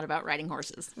Up is not about riding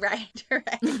horses. Right,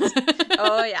 right.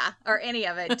 Oh, yeah. Or any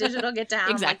of it. Digital Get Down.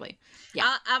 Exactly. Like,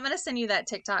 yeah. I'm going to send you that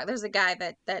TikTok. There's a guy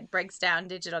that breaks down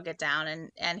Digital Get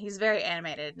Down, and he's very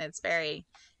animated, and it's very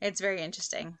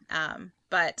interesting.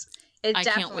 But it I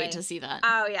definitely... can't wait to see that.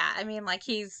 Oh, yeah. I mean, like,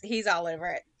 he's all over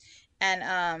it.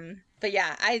 And, but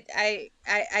yeah,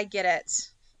 I get it.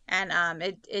 And,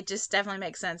 it just definitely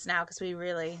makes sense now because we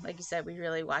really, like you said, we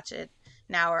really watch it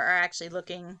now or are actually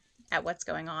looking at what's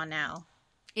going on now.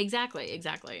 Exactly.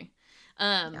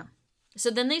 Yeah. So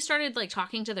then they started like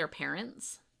talking to their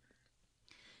parents.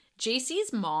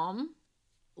 JC's mom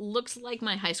looks like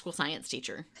my high school science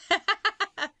teacher. I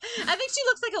think she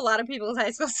looks like a lot of people's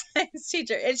high school science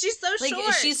teacher, and she's so like,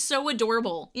 short. She's so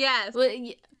adorable. Yes.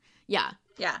 Yeah.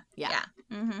 Yeah.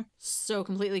 Mm-hmm. So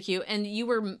completely cute. And you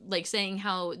were like saying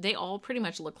how they all pretty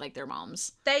much look like their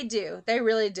moms. They do. They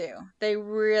really do. They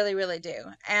really, really do.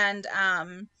 And,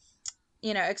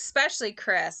 you know, especially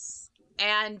Chris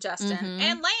and Justin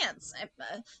and Lance.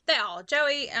 They all,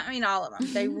 Joey, I mean, all of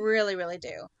them. They really, really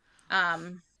do.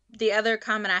 The other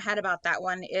comment I had about that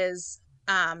one is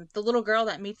the little girl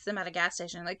that meets them at a gas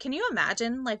station. Like, can you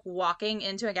imagine, like, walking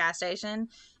into a gas station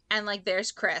and, like,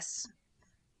 there's Chris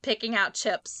picking out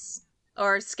chips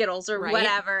or Skittles or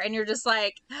whatever, and you're just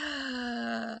like,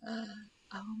 oh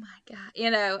my God,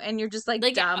 you know, and you're just like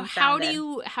dumbfounded.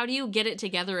 How do you get it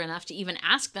together enough to even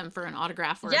ask them for an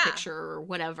autograph or a picture or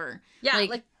whatever? Yeah,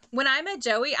 like when I met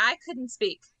Joey, I couldn't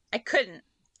speak. I couldn't.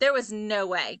 There was no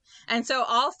way. And so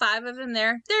all 5 of them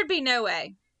there'd be no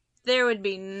way. There would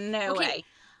be no way.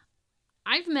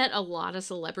 I've met a lot of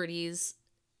celebrities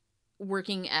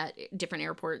working at different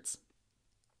airports.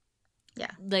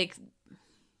 Yeah. Like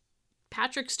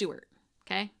Patrick Stewart,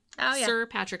 okay? Oh, yeah. Sir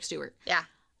Patrick Stewart. Yeah.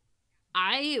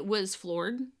 I was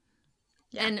floored.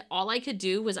 Yeah. And all I could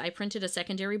do was I printed a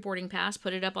secondary boarding pass,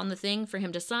 put it up on the thing for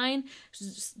him to sign,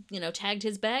 just, you know, tagged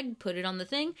his bag, put it on the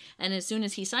thing. And as soon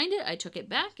as he signed it, I took it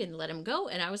back and let him go.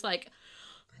 And I was like,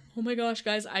 oh my gosh,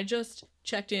 guys, I just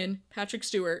checked in Patrick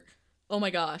Stewart. Oh my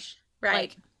gosh. Right.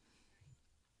 Like,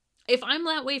 if I'm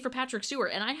that way for Patrick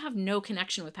Stewart, and I have no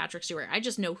connection with Patrick Stewart, I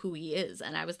just know who he is.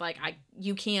 And I was like,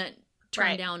 you can't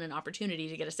turn down an opportunity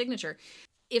to get a signature.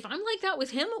 If I'm like that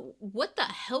with him, what the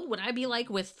hell would I be like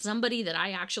with somebody that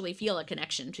I actually feel a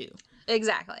connection to?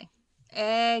 Exactly.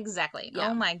 Yeah.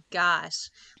 Oh my gosh.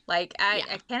 Like,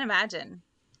 I can't imagine.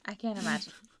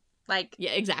 Like,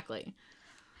 yeah, exactly.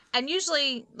 And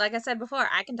usually, like I said before,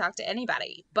 I can talk to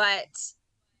anybody, but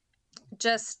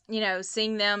just, you know,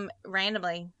 seeing them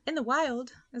randomly in the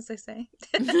wild, as they say,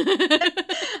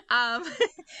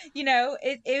 you know,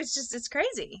 it's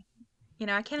crazy. You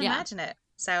know, I can't imagine it.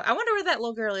 So I wonder where that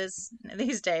little girl is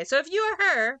these days. So if you are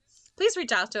her, please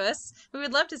reach out to us. We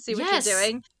would love to see what you're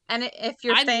doing. And if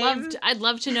your I'd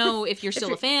love to know if you're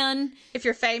still a fan. If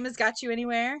your fame has got you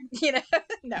anywhere, you know.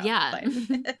 No. Yeah.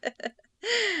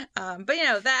 But you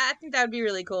know, I think that would be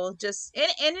really cool. Just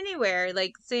in anywhere,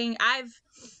 like seeing I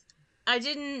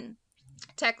didn't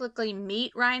technically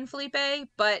meet Ryan Felipe,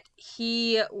 but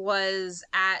he was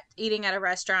eating at a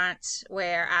restaurant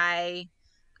where I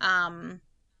ate.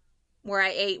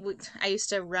 I used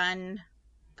to run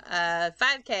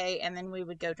 5K, and then we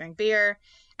would go drink beer,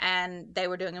 and they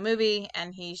were doing a movie,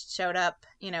 and he showed up,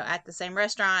 you know, at the same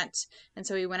restaurant, and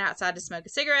so we went outside to smoke a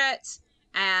cigarette,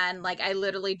 and like I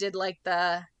literally did like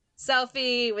the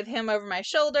selfie with him over my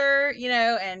shoulder, you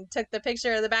know, and took the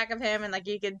picture of the back of him, and like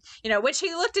you could, you know, which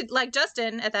he looked at like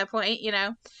Justin at that point, you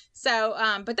know. So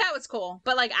but that was cool.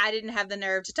 But like I didn't have the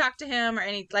nerve to talk to him or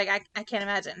any, like I can't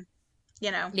imagine,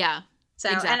 you know. Yeah. So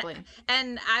exactly.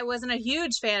 And I wasn't a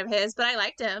huge fan of his, but I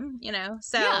liked him, you know.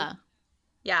 So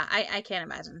yeah, I can't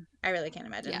imagine. I really can't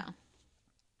imagine. Yeah.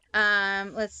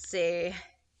 Let's see.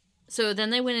 So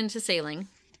then they went into sailing.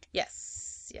 Yes.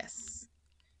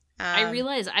 I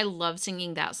realize I love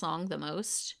singing that song the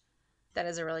most. That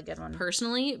is a really good one.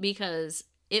 Personally, because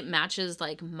it matches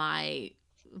like my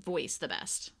voice the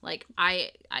best. Like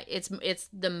it's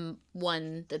the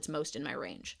one that's most in my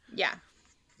range. Yeah.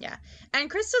 Yeah. And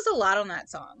Chris does a lot on that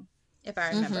song, if I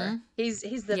remember. He's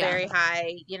the very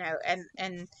high, you know,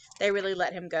 and they really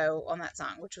let him go on that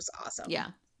song, which was awesome. Yeah.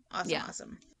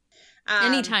 Awesome.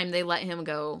 Anytime they let him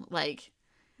go, like,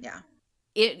 yeah,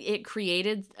 it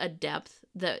created a depth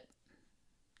that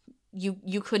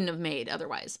you couldn't have made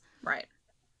otherwise. Right.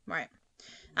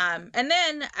 And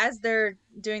then as they're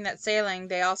doing that sailing,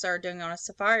 they also are doing on a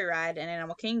safari ride in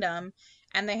Animal Kingdom,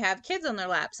 and they have kids on their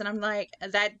laps, and I'm like,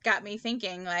 that got me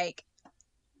thinking, like,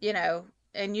 you know,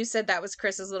 and you said that was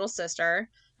Chris's little sister,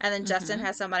 and then Justin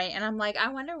has somebody, and I'm like, I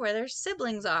wonder where their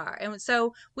siblings are. And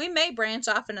so we may branch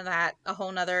off into that a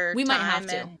whole nother we time. Might have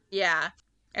to.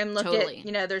 And look at,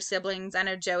 you know, their siblings. I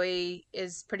know Joey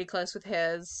is pretty close with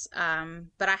his,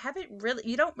 but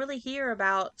you don't really hear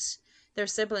about their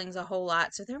siblings a whole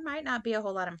lot, so there might not be a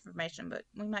whole lot of information, but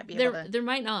we might be able to. There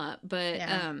might not, but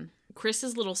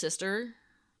Chris's little sister,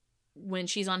 when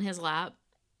she's on his lap,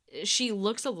 she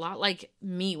looks a lot like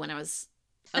me when I was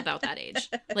about that age.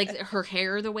 Like her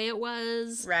hair, the way it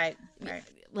was. Right.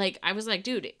 Like I was like,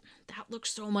 dude, that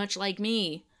looks so much like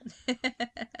me.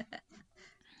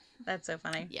 That's so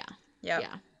funny. Yeah.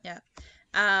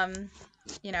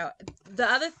 You know, the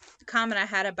other comment I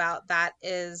had about that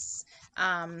is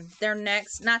their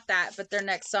next, not that, but their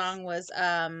next song was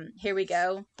Here We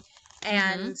Go.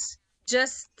 And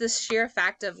just the sheer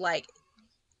fact of like,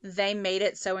 they made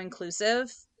it so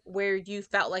inclusive where you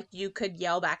felt like you could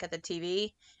yell back at the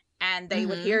TV and they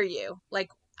would hear you.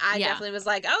 Like, I definitely was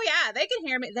like, oh yeah, they can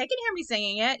hear me. They can hear me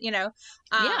singing it, you know?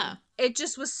 It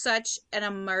just was such an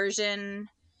immersion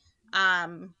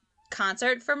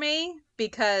concert for me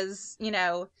because, you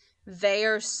know, they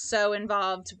are so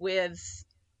involved with,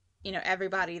 you know,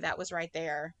 everybody that was right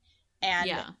there. And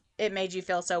it made you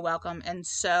feel so welcome and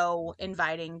so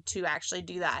inviting to actually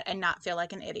do that and not feel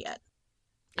like an idiot.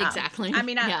 Exactly. I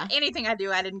mean, anything I do,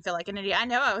 I didn't feel like an idiot. I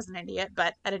know I was an idiot,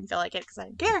 but I didn't feel like it because I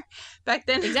didn't care back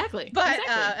then. Exactly. But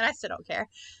and I still don't care.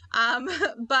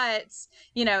 But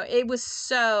you know, it was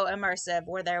so immersive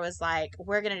where there was like,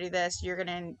 we're gonna do this, you're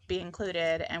gonna be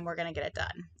included, and we're gonna get it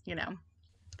done. You know.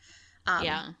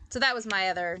 So that was my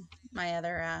other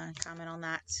comment on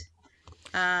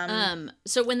that.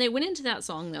 So when they went into that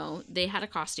song though, they had a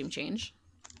costume change.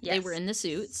 Yes. They were in the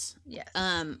suits. Yes.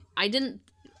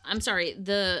 I'm sorry,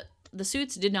 the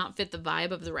suits did not fit the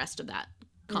vibe of the rest of that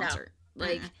concert. No.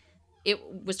 Like, it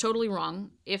was totally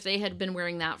wrong. If they had been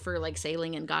wearing that for, like,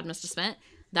 sailing and God Must Have Spent,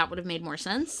 that would have made more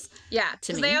sense. Yeah,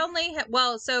 because they only...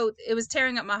 so it was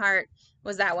Tearing Up My Heart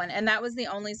was that one, and that was the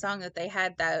only song that they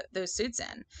had those suits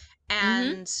in.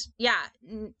 And,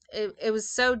 it was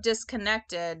so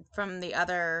disconnected from the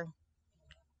other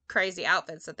crazy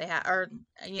outfits that they had. Or,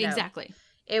 you know... Exactly.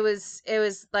 It was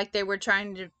like they were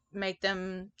trying to make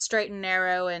them straight and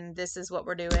narrow, and this is what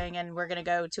we're doing, and we're gonna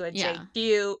go to a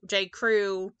J.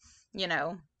 Crew, you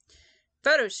know,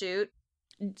 photo shoot.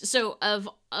 So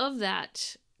of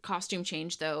that costume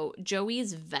change though,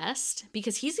 Joey's vest,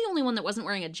 because he's the only one that wasn't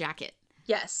wearing a jacket.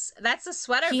 Yes, that's a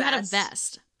sweater vest. He had a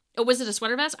vest. Oh, was it a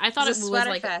sweater vest? I thought it was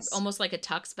like almost like a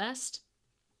tux vest.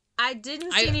 I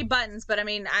didn't see any buttons, but I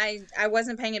mean, I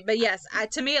wasn't paying it. But yes,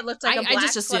 to me, it looked like a black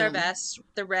sweater vest,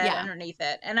 the red underneath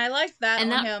it. And I liked that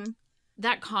on him.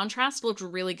 That contrast looked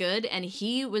really good. And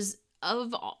he was,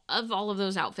 of all of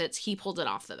those outfits, he pulled it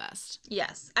off the best.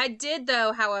 Yes. I did,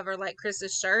 though, however, like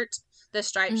Chris's shirt, the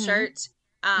striped shirt.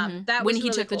 That was when he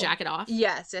really took cool. the jacket off.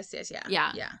 Yes.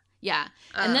 Yeah.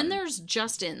 And then there's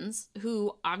Justin's,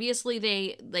 who obviously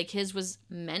his was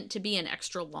meant to be an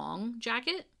extra long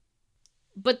jacket.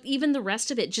 But even the rest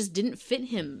of it just didn't fit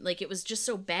him. Like, it was just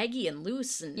so baggy and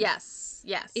loose. And yes.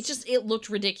 It looked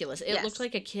ridiculous. It looked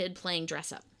like a kid playing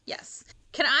dress up. Yes.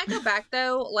 Can I go back,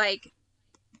 though? Like,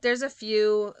 there's a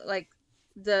few, like,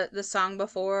 the song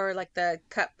before, like, the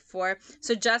cut before.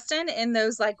 So, Justin, in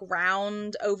those, like,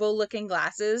 round, oval-looking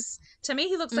glasses, to me,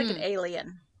 he looks like an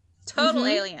alien. Total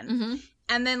alien. Mm-hmm.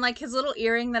 And then, like, his little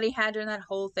earring that he had during that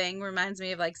whole thing reminds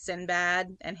me of, like,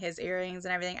 Sinbad and his earrings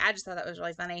and everything. I just thought that was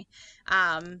really funny.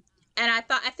 And I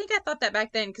think I thought that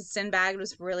back then because Sinbad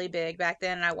was really big back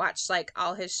then. And I watched, like,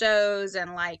 all his shows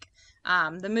and, like,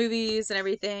 the movies and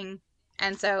everything.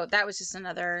 And so that was just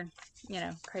another, you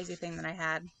know, crazy thing that I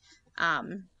had.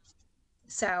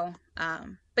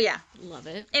 But yeah. Love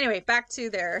it. Anyway, back to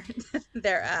their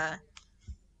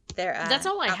that's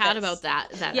all I outfits. Had about that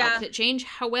outfit change.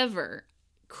 However,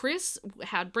 Chris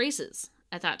had braces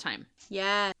at that time.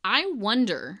 Yeah. I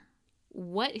wonder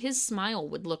what his smile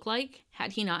would look like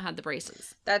had he not had the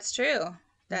braces. That's true.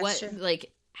 That's true.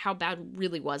 Like, how bad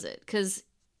really was it? Because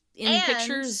in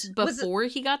pictures before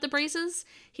he got the braces,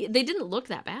 they didn't look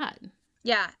that bad.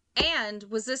 Yeah. And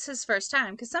was this his first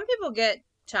time? Because some people get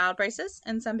child braces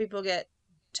and some people get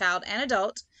child and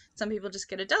adult. Some people just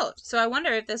get adult. So I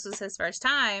wonder if this was his first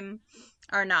time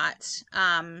or not.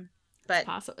 But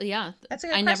possible. Yeah. That's a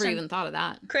good question. Never even thought of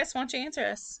that. Chris, why don't you answer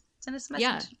us? Send us a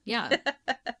message. Yeah.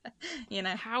 You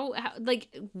know. How,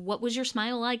 like, what was your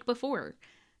smile like before?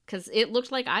 Because it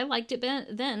looked like I liked it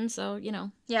then, so, you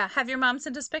know. Yeah, have your mom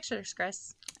send us pictures,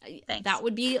 Chris. Thanks. That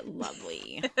would be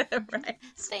lovely. Right.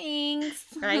 Thanks.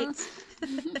 Right?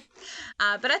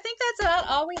 But I think that's about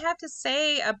all we have to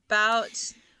say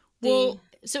about Well,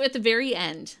 so at the very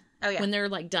end, oh, yeah. when they're,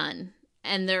 like, done,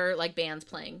 and they're, like, bands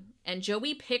playing, and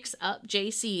Joey picks up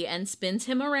JC and spins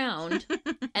him around,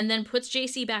 and then puts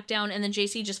JC back down, and then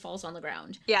JC just falls on the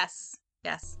ground. Yes.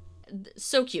 Yes.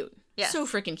 So cute. Yes. So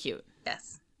freaking cute.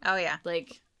 Yes. Oh, yeah.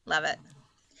 Like, love it.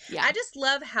 Yeah. I just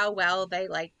love how well they,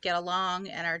 like, get along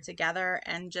and are together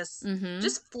and just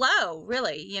flow,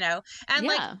 really, you know. And,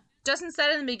 like, Justin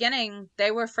said in the beginning,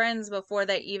 they were friends before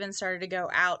they even started to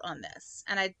go out on this.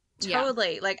 And I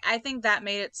totally, like, I think that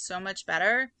made it so much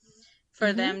better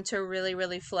for them to really,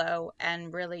 really flow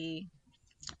and really,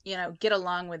 you know, get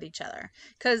along with each other.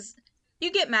 Because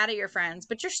you get mad at your friends,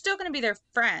 but you're still going to be their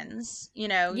friends, you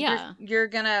know. Yeah. You're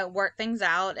going to work things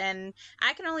out. And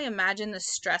I can only imagine the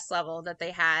stress level that they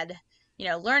had, you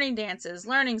know, learning dances,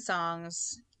 learning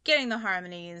songs, getting the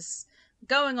harmonies,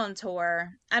 going on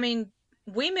tour. I mean,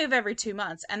 we move every 2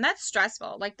 months, and that's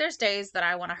stressful. Like, there's days that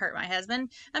I want to hurt my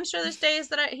husband. I'm sure there's days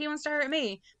that he wants to hurt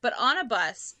me. But on a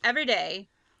bus every day,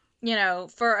 you know,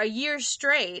 for a year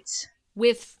straight.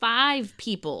 With 5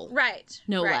 people. Right.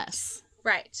 No less.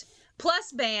 Right.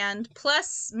 Plus band,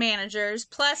 plus managers,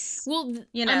 plus,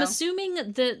 you know. I'm assuming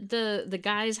that the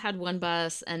guys had one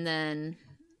bus, and then...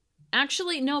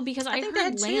 Actually, no, because I think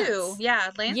heard they had Lance. 2.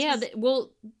 Yeah, Lance. Yeah,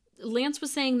 Lance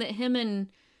was saying that him and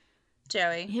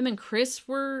Chris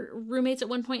were roommates at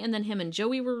one point, and then him and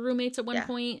Joey were roommates at one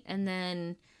point, and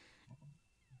then...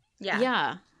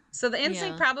 Yeah. So the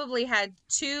NSYNC probably had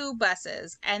 2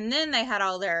 buses, and then they had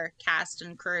all their cast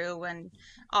and crew and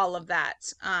all of that.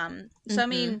 So, I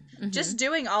mean, just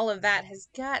doing all of that has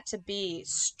got to be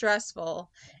stressful,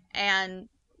 and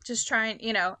just trying,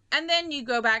 you know, and then you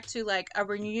go back to, like, a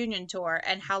reunion tour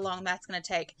and how long that's going to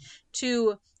take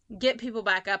to get people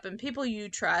back up and people you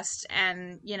trust,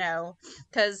 and, you know,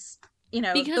 because... You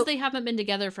know, because they haven't been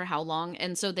together for how long,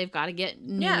 and so they've got to get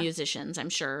new musicians, I'm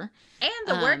sure. And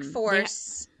the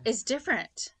workforce is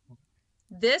different.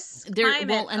 This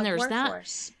climate and there's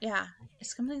workforce,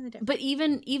 it's completely different. But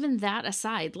even that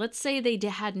aside, let's say they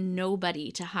had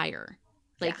nobody to hire.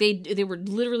 Like, they were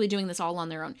literally doing this all on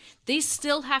their own. They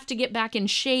still have to get back in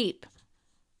shape.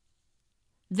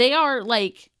 They are,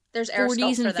 like, there's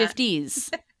 40s and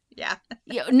 50s. Yeah.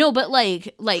 No, but,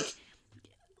 like...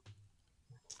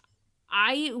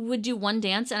 I would do one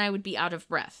dance and I would be out of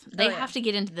breath. They have to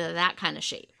get into that kind of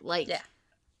shape. Like,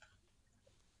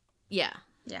 yeah.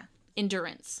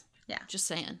 Endurance. Yeah. Just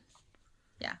saying.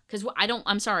 Yeah. Because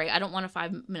I'm sorry, I don't want a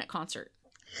 5-minute concert.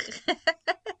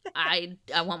 I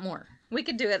want more. We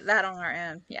could do that on our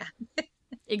own. Yeah.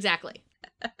 Exactly.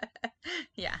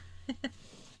 Yeah.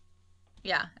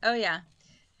 Yeah. Oh, yeah.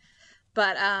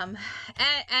 But,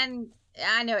 and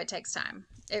I know it takes time.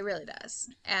 It really does.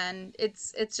 And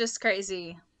it's just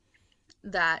crazy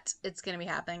that it's going to be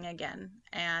happening again.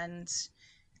 And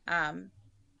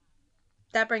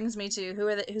that brings me to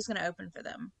who's going to open for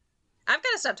them. I've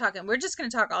got to stop talking. We're just going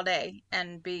to talk all day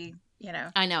and be, you know.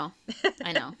 I know.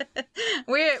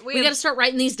 we got to start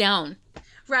writing these down.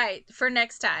 Right. For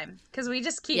next time. Because we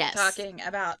just keep talking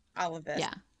about all of this.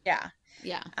 Yeah.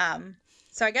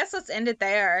 So I guess let's end it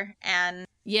there. And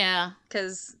yeah.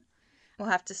 Because... we'll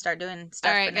have to start doing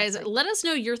stuff. All right, guys, let us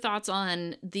know your thoughts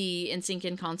on the NSYNC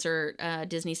in Concert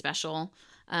Disney special,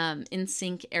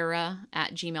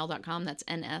 nsyncera@gmail.com. That's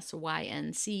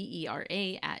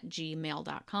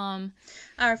NSYNCERA@gmail.com.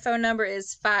 Our phone number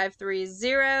is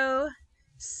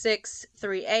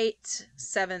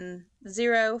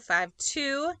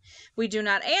 530-638-7052. We do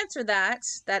not answer that.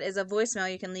 That is a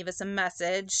voicemail. You can leave us a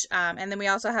message. And then we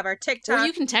also have our TikTok. Or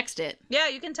you can text it. Yeah,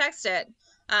 you can text it.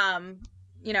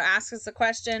 You know, ask us a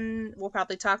question. We'll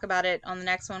probably talk about it on the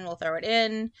next one. We'll throw it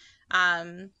in.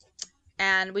 And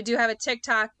we do have a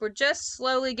TikTok. We're just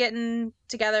slowly getting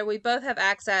together. We both have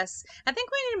access. I think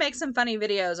we need to make some funny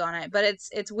videos on it, but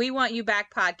it's We Want You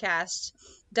Back Podcast.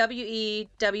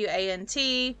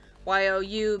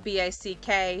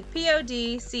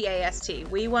 WEWANTYOUBACKPODCAST.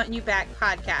 We Want You Back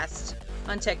Podcast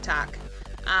on TikTok.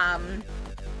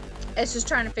 it's just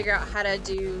trying to figure out how to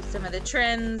do some of the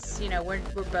trends. You know, we're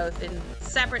both in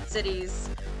separate cities.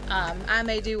 I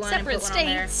may do one separate and put one on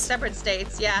there. Separate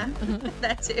states, yeah,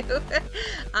 that too.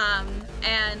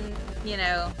 And you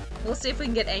know, we'll see if we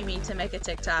can get Amy to make a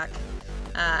TikTok.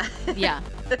 Yeah.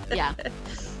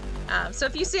 So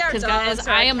if you see our dogs, guys,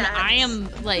 or I our am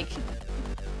cats, like,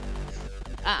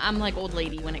 I'm like old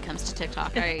lady when it comes to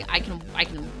TikTok. I can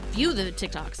view the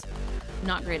TikToks.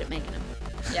 Not great at making them.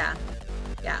 Yeah.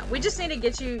 We just need to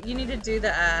get you. You need to do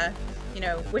the, you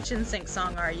know, which NSYNC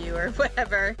song are you or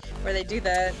whatever, where they do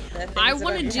the things I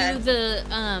want to above your do head.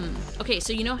 the Okay,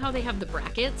 so you know how they have the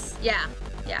brackets? Yeah.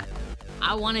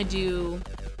 I want to do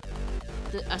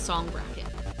a song bracket.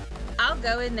 I'll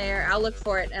go in there. I'll look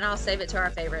for it and I'll save it to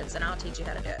our favorites and I'll teach you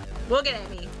how to do it. We'll get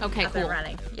Amy. Okay, up cool. and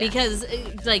running. Yes.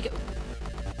 Because like,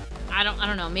 I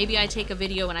don't know. Maybe I take a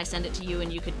video and I send it to you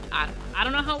and you could. I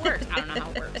don't know how it works. I don't know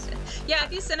how it works. Yeah,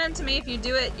 if you send them to me, if you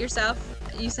do it yourself,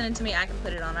 you send it to me. I can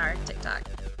put it on our TikTok.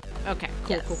 Okay.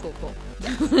 Cool. Yes. Cool.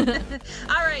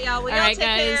 All right, y'all. Well, All y'all right, take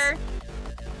guys. care.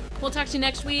 We'll talk to you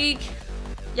next week.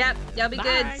 Yep. Y'all be Bye.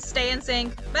 good. Stay in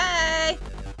sync. Bye.